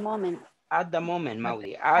in the moment. At the moment,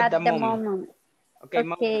 Maudi. At the moment. Okay,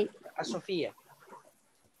 Maudi. Ask Sophia.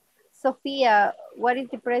 Sophia, what is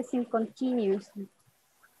the present continuous?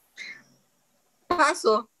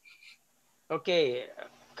 Paso. Okay,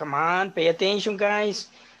 come on, pay attention, guys.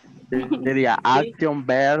 Sería action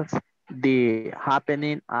verbs the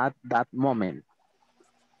happening at that moment.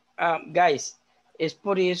 Guys, es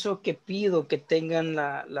por eso que pido que tengan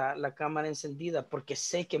la cámara encendida, porque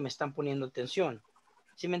sé que me están poniendo atención.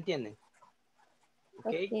 ¿Sí me entienden?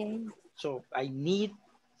 Okay. So I need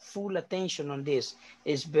full attention on this.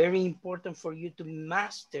 It's very important for you to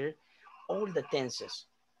master all the tenses.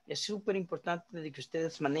 Es súper importante de que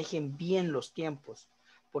ustedes manejen bien los tiempos,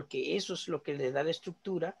 porque eso es lo que le da la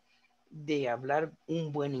estructura de hablar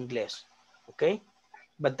un buen inglés. ¿Ok?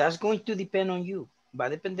 But that's going to depend on you. Va a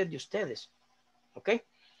depender de ustedes. ¿Ok?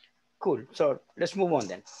 Cool. So let's move on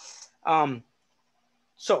then.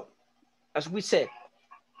 So, as we said,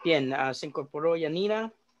 bien, se incorporó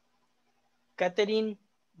Yanira, Catherine,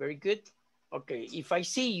 very good. Okay, if I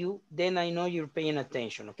see you, then I know you're paying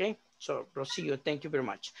attention, okay? So, Rocio, thank you very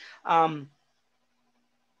much.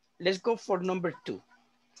 Let's go for number 2.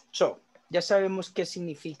 So, ya sabemos qué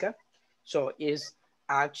significa. So, is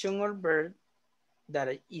action or verb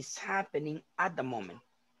that is happening at the moment.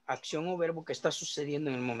 Acción o verbo que está sucediendo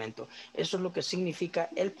en el momento. Eso es lo que significa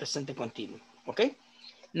el presente continuo, okay?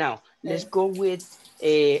 Now, let's go with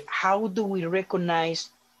how do we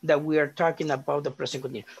recognize that we are talking about the present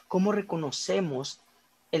continuous? ¿Cómo reconocemos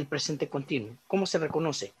el presente continuo? ¿Cómo se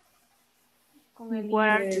reconoce? Con el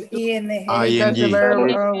ING.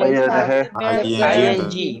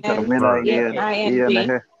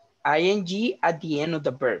 ING at the end of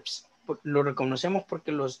the verbs. Lo reconocemos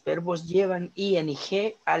porque los verbos llevan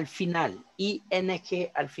ING al final.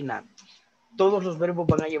 ING al final. Todos los verbos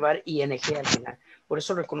van a llevar ING al final. Por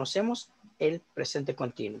eso reconocemos el presente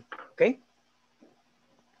continuo. ¿Ok?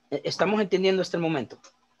 ¿Estamos entendiendo hasta el momento?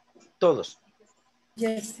 Todos.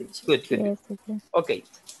 Yes, teacher. Good, good. Yes, teacher. Ok,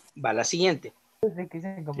 va la siguiente.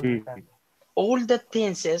 All the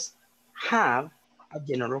tenses have a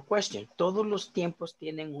general question. Todos los tiempos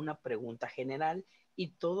tienen una pregunta general y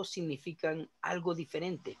todos significan algo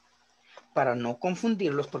diferente. Para no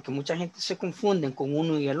confundirlos, porque mucha gente se confunden con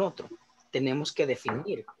uno y el otro, tenemos que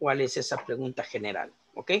definir cuál es esa pregunta general.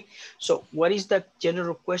 ¿Ok? So, what is the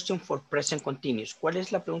general question for present continuous? ¿Cuál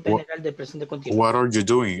es la pregunta general del presente continuo? What are you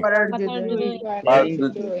doing? What are you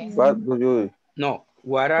doing? What do you? No,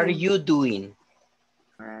 what are you doing?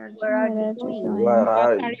 What are you doing? What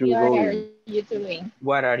are you doing?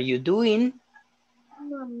 What are you doing?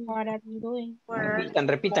 What are you doing?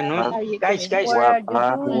 Repitan, ¿no? Guys. What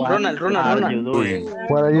Ronald. are you doing?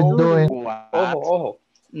 What are you doing? Ojo.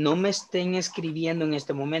 No me estén escribiendo en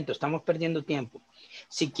este momento. Estamos perdiendo tiempo.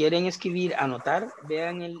 Si quieren escribir, anotar,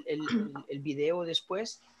 vean el video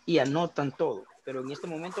después y anotan todo. Pero en este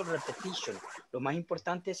momento, repetition. Lo más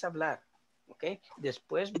importante es hablar. ¿Ok?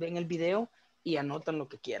 Después ven el video y anotan lo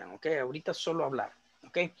que quieran. ¿Ok? Ahorita solo hablar.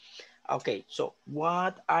 ¿Ok? Ok. So,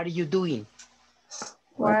 what are you doing?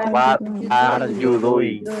 What are you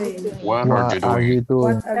doing? What are you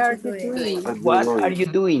doing? What are you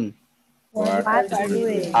doing? What are you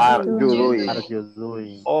doing? What are you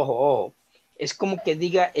doing? Ojo. Es como que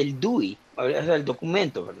diga el doing, o sea, el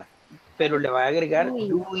documento, ¿verdad? Pero le va a agregar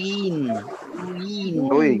doing.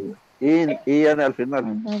 Doing. Y en el final.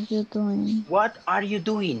 What are you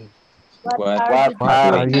doing? What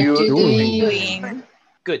are you doing?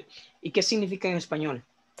 Good. ¿Y qué significa en español?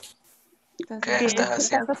 ¿Qué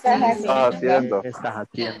estás haciendo? Haciendo. ¿Qué estás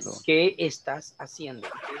haciendo? ¿Qué estás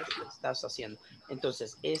haciendo?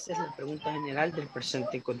 Entonces, esa es la pregunta general del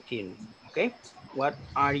presente continuo. ¿Ok? What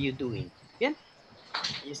are you doing? Bien.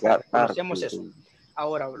 Ahí está. Conocemos eso.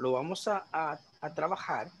 Ahora lo vamos a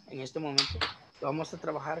trabajar en este momento. Lo vamos a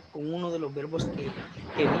trabajar con uno de los verbos que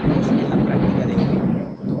vimos en la práctica de hoy.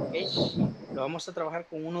 ¿Okay? Lo vamos a trabajar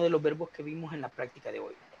con uno de los verbos que vimos en la práctica de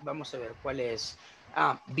hoy. Vamos a ver cuál es.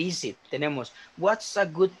 Visit. Tenemos, what's a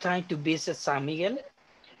good time to visit San Miguel?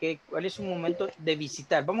 ¿Cuál es un momento de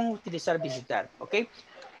visitar? Vamos a utilizar visitar, ¿ok?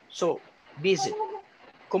 So, visit.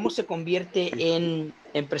 ¿Cómo se convierte en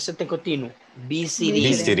presente continuo?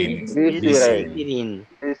 Visiting.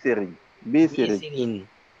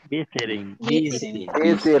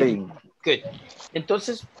 Good.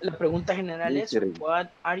 Entonces, la pregunta general es, what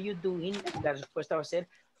are you doing? La respuesta va a ser,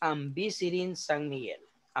 I'm visiting San Miguel.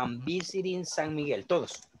 I'm visiting San Miguel.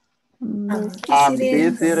 Todos. I'm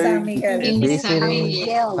visiting San Miguel. San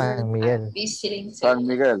Miguel.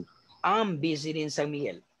 I'm visiting San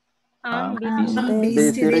Miguel. I'm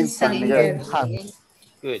visiting San Miguel.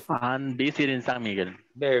 Good. I'm visiting San Miguel.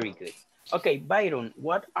 Very good. Okay, Byron,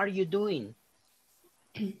 what are you doing?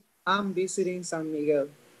 I'm visiting San Miguel.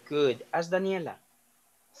 Good. Ask Daniela.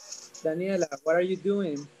 Daniela, what are you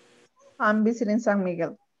doing? I'm visiting San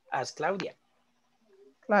Miguel. Ask Claudia.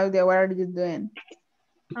 Claudia, what are you doing?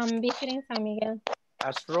 I'm visiting San Miguel.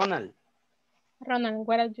 Ask Ronald. Ronald,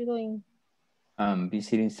 what are you doing? I'm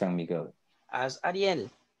visiting San Miguel. Ask Ariel.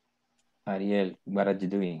 Ariel, what are you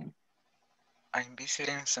doing? I'm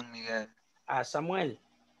visiting San Miguel. Ask Samuel.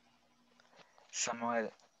 Samuel,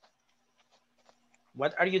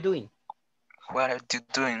 what are you doing? what are you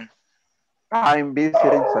doing? I'm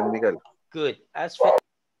visiting San Miguel. Good. Ask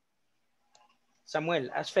Samuel,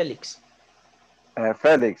 ask Felix.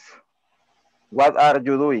 Felix, what are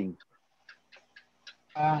you doing?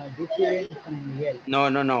 Visiting San Miguel.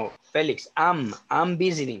 No. Felix, I'm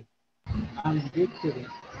visiting. I'm visiting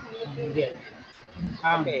San Miguel.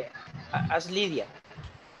 Okay. Ask Lydia.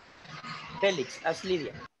 Felix, ask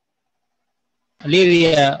Lydia.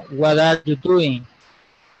 Lydia, what are you doing?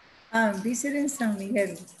 I'm visiting San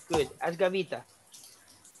Miguel. Good. Ask Gavita.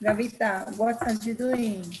 Gavita, what are you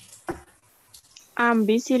doing? I'm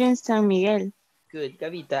visiting San Miguel. Good.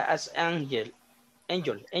 Gavita, ask Angel.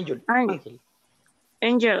 Angel,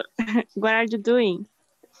 what are you doing?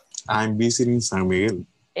 I'm visiting San Miguel.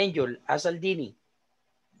 Angel, ask Aldini.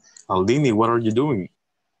 Aldini, what are you doing?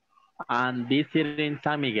 I'm visiting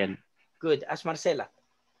San Miguel. Good. Ask Marcela.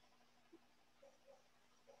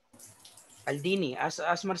 Aldini,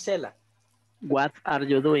 ask Marcela. What are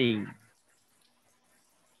you doing?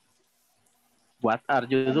 What are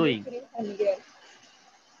you doing?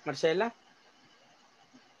 Marcela.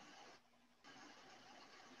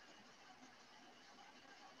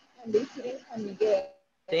 I'm visiting San Miguel.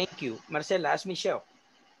 Thank you. Marcela, ask Michelle.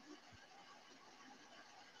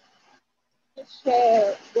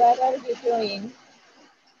 Michelle, what are you doing?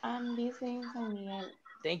 I'm visiting San Miguel.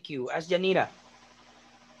 Thank you. Ask Yanira.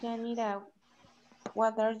 Janira,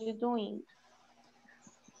 what are you doing?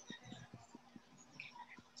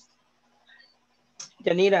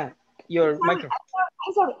 Yanira, your microphone.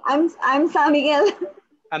 I'm sorry. I'm San Miguel.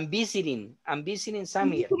 I'm visiting San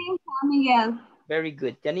Miguel. San Miguel. Very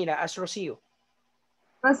good. Yanira, ask Rocio.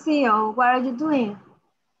 Rocio, what are you doing?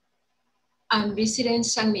 I'm visiting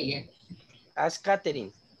San Miguel. Ask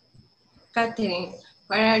Catherine. Catherine,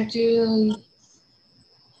 what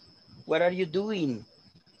are you doing?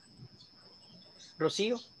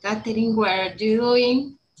 Rocio? Catherine, what are you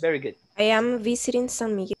doing? Very good. I am visiting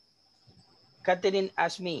San Miguel. Catherine,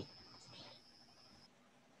 ask me.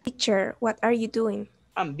 Teacher, what are you doing?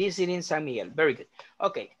 I'm visiting San Miguel. Very good.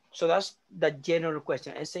 Okay. So that's the general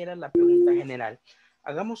question. Esa era la pregunta general.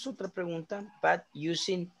 Hagamos otra pregunta, but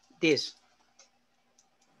using this.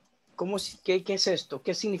 ¿Qué es esto?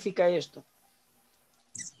 ¿Qué significa esto?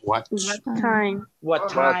 What? What time?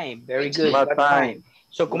 What time? Very good. What What time? time?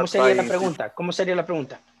 So, ¿cómo sería la pregunta? ¿Cómo sería la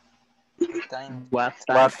pregunta? What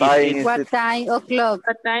What time is What it? time o'clock?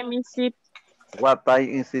 What time is it? What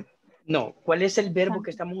time is it? No, ¿cuál es el verbo que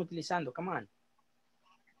estamos utilizando? Come on.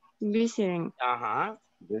 Visiting. Ajá.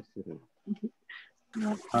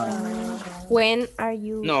 When are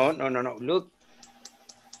you? No. Look.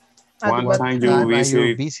 What time you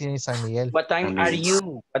visit? visiting San Miguel? What time are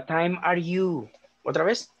you? What time are you? ¿Otra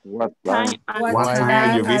vez? What time? What time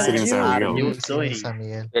are you visiting San Miguel? San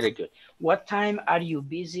Miguel. Very good. What time are you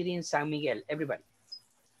visiting San Miguel? Everybody.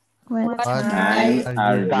 What time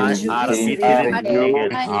are you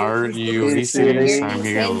visiting San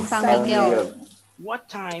Miguel? What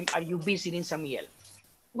time are you visiting San Miguel?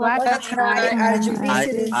 What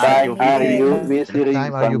time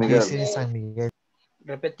are you visiting San Miguel?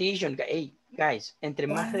 Repetition. Hey, guys, entre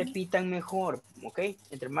más repitan mejor, ¿ok?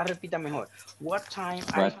 Entre más repitan mejor. What time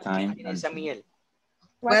are you visiting San Miguel?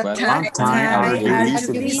 What time are you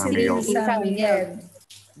visiting San Miguel?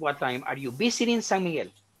 What time are you visiting San Miguel?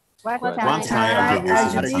 What time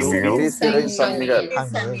are you visiting San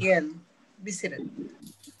Miguel? Visiting.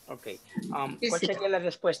 Ok. ¿Cuál sería la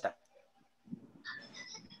respuesta?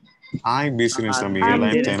 I'm visiting San Miguel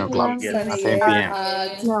at 10 o'clock, at 10 p.m.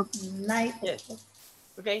 Yes.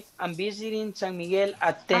 Okay, I'm visiting San Miguel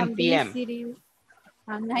at 10 p.m.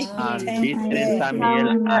 I'm visiting San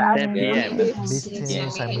Miguel at 10 p.m.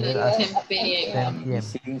 Visiting San Miguel at 10 p.m.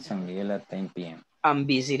 Visiting San Miguel at 10 p.m. I'm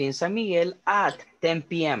visiting San Miguel at 10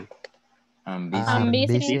 p.m. I'm visiting San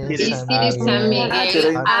Miguel at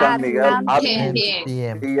 10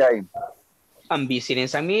 p.m. I'm visiting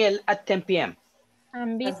San Miguel at 10 p.m.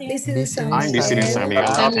 I'm visiting San Miguel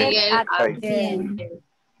at 10 p.m.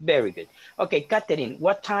 Very good. Okay, Catherine,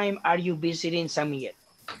 what time are you visiting San Miguel?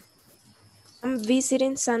 I'm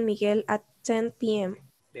visiting San Miguel at 10 p.m.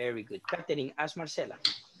 Very good. Catherine, ask Marcela.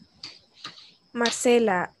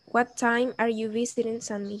 Marcela, what time are you visiting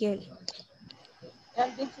San Miguel? I'm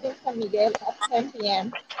visiting San Miguel at 10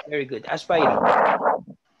 p.m. Very good. Ask Byron.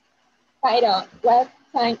 Byron, what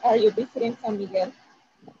time are you visiting San Miguel?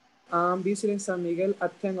 I'm visiting San Miguel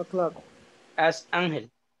at 10 o'clock. Ask Angel.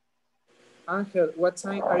 Angel, what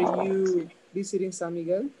time are you visiting San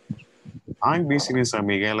Miguel? I'm visiting San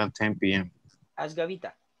Miguel at 10 p.m. Ask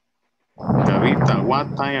Gavita. Gavita,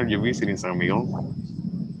 what time are you visiting San Miguel?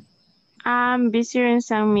 I'm visiting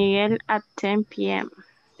San Miguel at 10 p.m.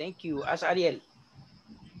 Thank you. Ask Ariel.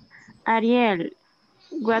 Ariel,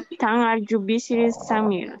 what time are you visiting San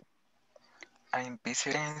Miguel? I'm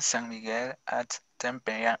visiting San Miguel at 10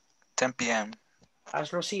 p.m.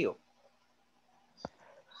 Ask Rocio.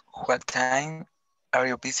 What time are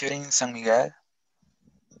you visiting San Miguel?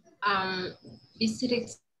 Visiting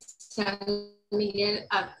San Miguel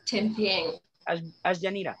at 10 p.m. Ask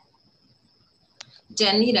Yanira.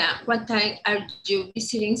 Janira, what time are you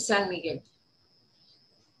visiting San Miguel?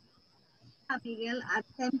 San Miguel at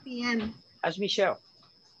 10 p.m. Ask Michelle.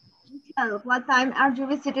 Michelle, what time are you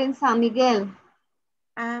visiting San Miguel?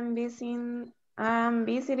 I'm visiting San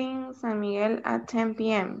Miguel at 10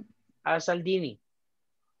 p.m. Ask Aldini.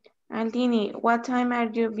 Aldini, what time are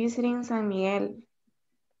you visiting San Miguel?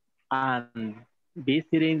 I'm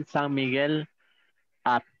visiting San Miguel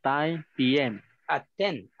at 10 p.m. At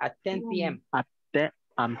 10 p.m. At 10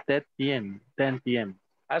 p.m. 10 p.m.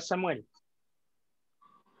 Ask Samuel.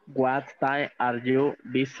 What time are you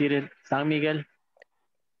visiting San Miguel?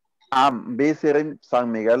 I'm visiting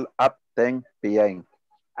San Miguel at 10 p.m.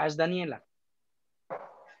 Ask Daniela.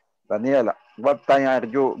 Daniela, what time are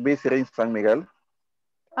you visiting San Miguel?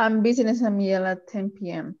 I'm visiting San Miguel at 10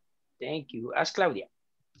 p.m. Thank you. Ask Claudia.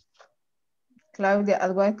 Claudia,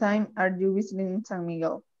 at what time are you visiting San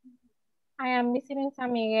Miguel? I am visiting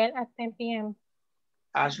San Miguel at 10 p.m.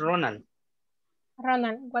 Ask Ronald.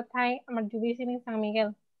 Ronald, what time are you visiting San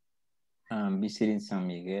Miguel? I'm visiting San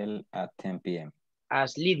Miguel at 10 p.m.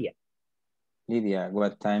 Ask Lydia. Lydia,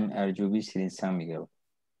 what time are you visiting San Miguel?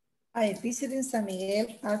 I'm visiting San Miguel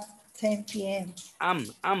at 10 p.m. I'm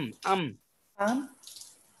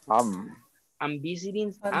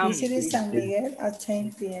visiting San Miguel at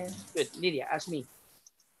 10 p.m. Good. Lydia, ask me.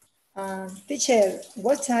 Teacher,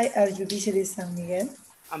 what time are you visiting San Miguel?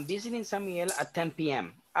 I'm visiting San Miguel at 10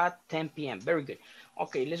 p.m. At 10 p.m. Very good.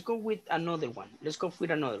 Okay, let's go with another one.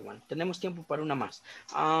 Tenemos tiempo para una más.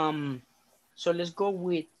 So let's go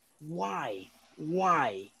with why.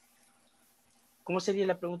 Why? ¿Cómo sería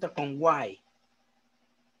la pregunta con why?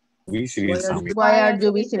 visiting San Miguel? Why are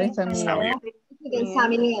you visiting San Miguel? San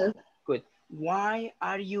Miguel. Good. Why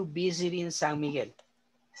are you visiting San Miguel?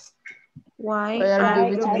 Why are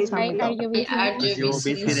you visiting San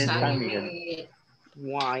Miguel?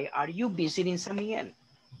 Why are you visiting San Miguel?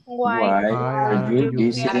 Why are you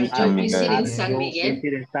visiting San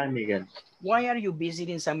Miguel? Why are you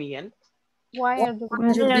visiting San Miguel? Why are you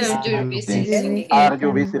Are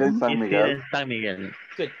you visiting San Miguel?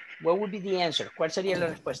 Good. What would be the answer? ¿Cuál sería la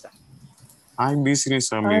respuesta? I'm visiting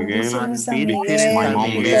San I'm Miguel visiting San because my Miguel mom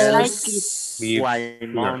because lives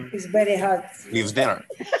it's very hot. there.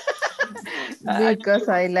 Because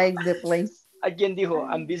I like the place. ¿A quién dijo?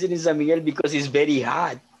 I'm visiting San Miguel because it's very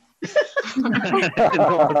hot.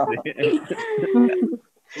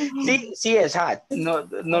 Sí, sí es hot. No,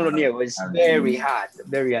 no lo niego. It's very hot,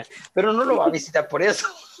 very hot. Pero no lo va a visitar por eso.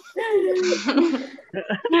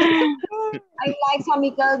 I like San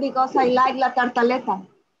Miguel because I like la tartaleta.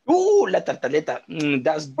 La tartaleta.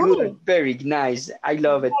 That's good. Very nice. I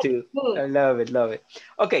love it too. I love it, love it.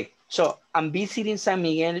 Okay, so I'm visiting San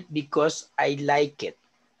Miguel because I like it.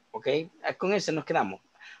 Okay, con eso nos quedamos.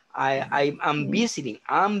 I'm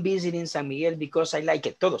visiting San Miguel because I like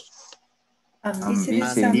it. Todos. I'm visiting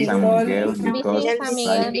San Miguel because I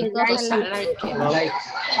like it.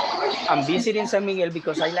 I'm visiting San Miguel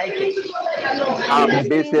because I like it. I'm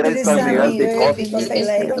visiting San Miguel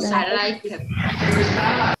because I like it.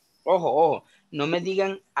 Ojo, ojo. No me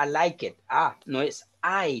digan I like it. No es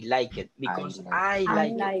I like it because I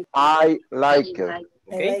like it. I like it.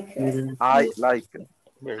 Okay. I like it.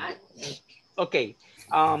 Okay.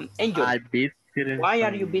 Angel, why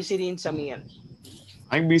are you visiting San Miguel?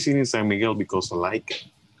 I'm visiting San Miguel because I like it.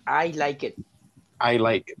 I like it. I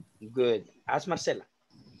like it. Good. Ask Marcela.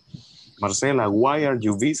 Marcela, why are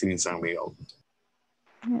you visiting San Miguel?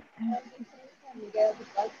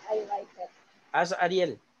 Ask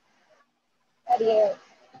Ariel. Ariel,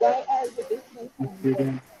 why are you visiting San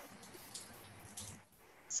Miguel?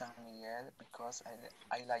 San Miguel because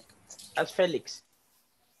I like it. Ask Felix.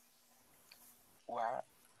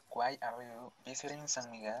 Why are you visiting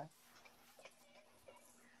San Miguel?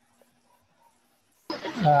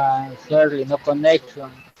 Sorry, no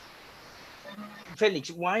connection.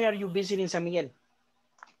 Felix, why are you visiting San Miguel?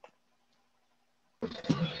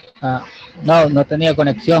 No, no tenía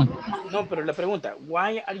conexión. No, pero la pregunta,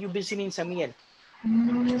 why are you visiting San Miguel?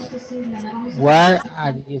 Why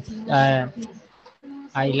are you,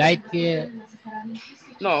 I like it.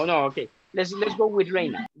 No, okay. Let's go with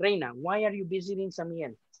Reina. Reina, why are you visiting San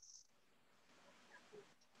Miguel?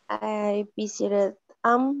 I'm visited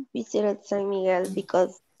San Miguel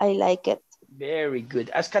because I like it. Very good.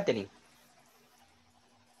 Ask Catherine.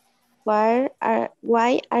 Why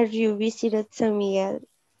are you visited San Miguel,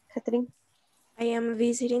 Catherine? I am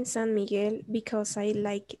visiting San Miguel because I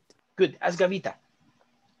like it. Good. Ask Gavita.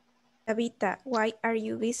 Gavita, why are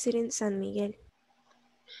you visiting San Miguel?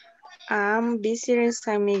 I'm visiting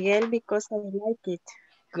San Miguel because I like it.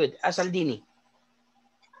 Good. Ask Aldini.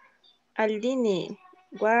 Aldini,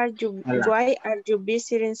 why are you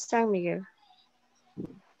visiting San Miguel?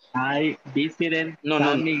 I visited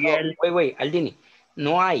San Miguel. No, wait, Aldini.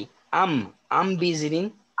 No hay. I'm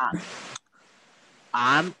visiting.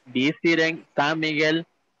 I'm visiting San Miguel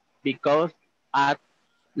because I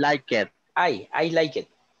like it. I like it.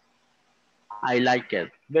 I like it.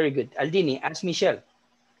 Very good. Aldini, ask Michelle.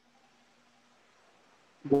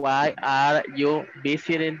 Why are you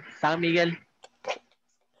visiting San Miguel?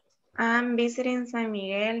 I'm visiting San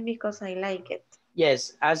Miguel because I like it.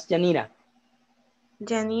 Yes, ask Janira.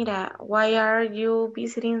 Janira, why are you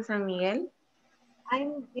visiting San Miguel?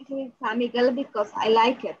 I'm visiting San Miguel because I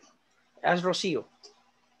like it. Ask Rocio.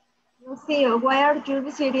 Rocio, why are you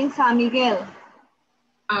visiting San Miguel?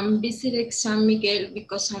 I'm visiting San Miguel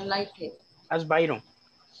because I like it. Ask Byron.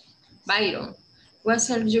 Byron, why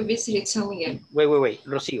are you visiting San Miguel? Wait,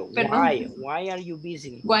 Rocio. Perdón. Why are you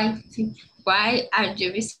visiting? Why are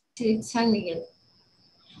you visiting San Miguel?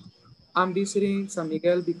 I'm visiting San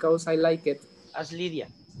Miguel because I like it. Ask Lydia.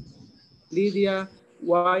 Lydia,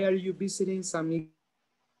 why are you visiting San Miguel?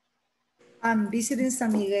 I'm visiting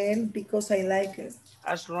San Miguel because I like it.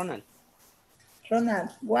 Ask Ronald. Ronald,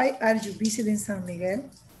 why are you visiting San Miguel?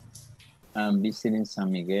 I'm visiting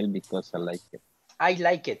San Miguel because I like it. I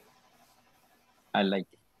like it. I like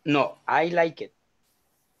it. No, I like it.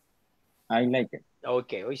 I like it.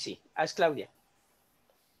 Okay, hoy sí. Ask Claudia.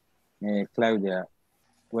 Claudia,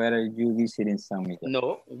 where are you visiting San Miguel?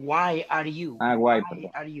 No, why are you? Why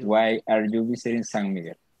are you? Why are you visiting San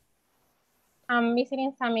Miguel? I'm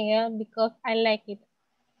visiting San Miguel because I like it.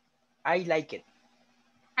 I like it.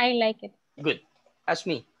 I like it. Good. Ask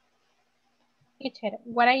me. Teacher,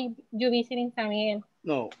 what are you visiting San Miguel?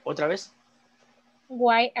 No, otra vez.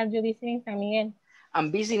 Why are you visiting San Miguel?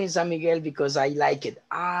 I'm visiting San Miguel because I like it.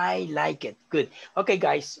 I like it. Good. Okay,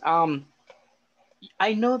 guys.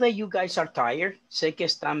 I know that you guys are tired. Sé que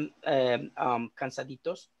están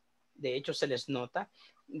cansaditos. De hecho, se les nota.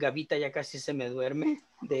 Gavita ya casi se me duerme.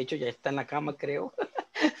 De hecho, ya está en la cama, creo.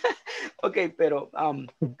 Ok, pero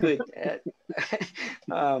good.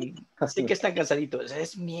 Sé que están cansaditos.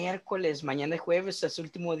 Es miércoles, mañana es jueves, es el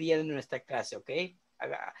último día de nuestra clase, ok.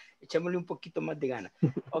 Echémosle un poquito más de gana.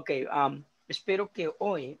 Ok, espero que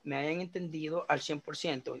hoy me hayan entendido al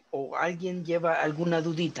 100%. ¿O alguien lleva alguna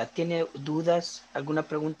dudita? ¿Tiene dudas? ¿Alguna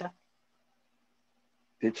pregunta?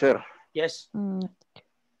 Teacher. Yes.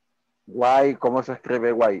 Why, ¿cómo se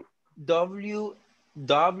escribe why? W-H-Y.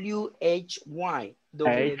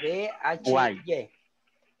 W-H-Y.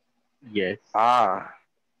 Yes. Ah.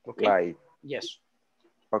 Okay. Why? Yes.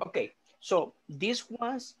 Okay. So this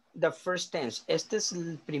was the first tense. Este es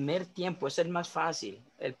el primer tiempo, es el más fácil,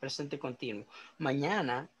 el presente continuo.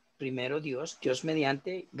 Mañana, primero Dios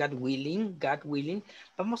mediante, God willing,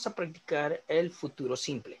 vamos a practicar el futuro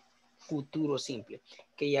simple,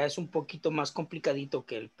 que ya es un poquito más complicadito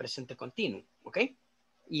que el presente continuo, ¿ok?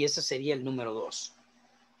 Y ese sería el número 2.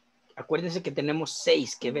 Acuérdense que tenemos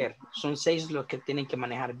 6 que ver, son 6 los que tienen que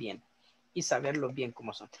manejar bien y saberlos bien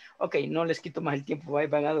cómo son. Ok, no les quito más el tiempo,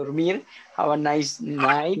 van a dormir. Have a nice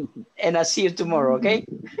night and I'll see you tomorrow, ok?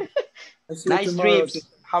 Nice dreams.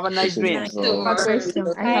 Have a nice dream. A question.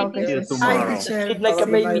 I have a question. Sleep like a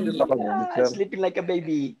baby. Sleeping like a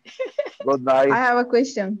baby. Good night. I have a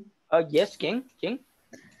question. Oh, yes, ¿quién?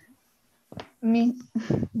 Me,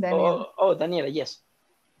 Daniel. Oh, Daniela, yes.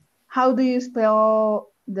 How do you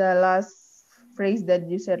spell the last phrase that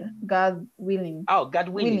you said? God willing. Oh, God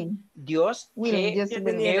willing. Dios, willing.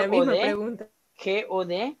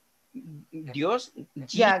 G-O-D, Dios,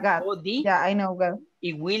 G-O-D. Yeah, I know God.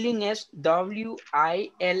 Y willing es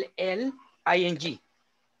W-I-L-L-I-N-G.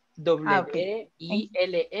 W-I-L-L-I-N-G.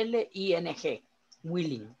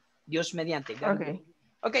 Willing. Dios mediante.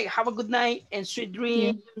 Okay, have a good night and sweet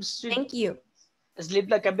dreams. Thank you. Sleep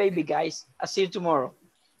like a baby, guys. I'll see you tomorrow.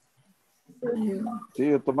 See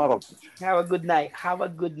you tomorrow. Have a good night. Have a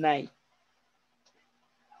good night.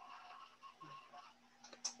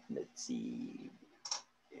 Let's see.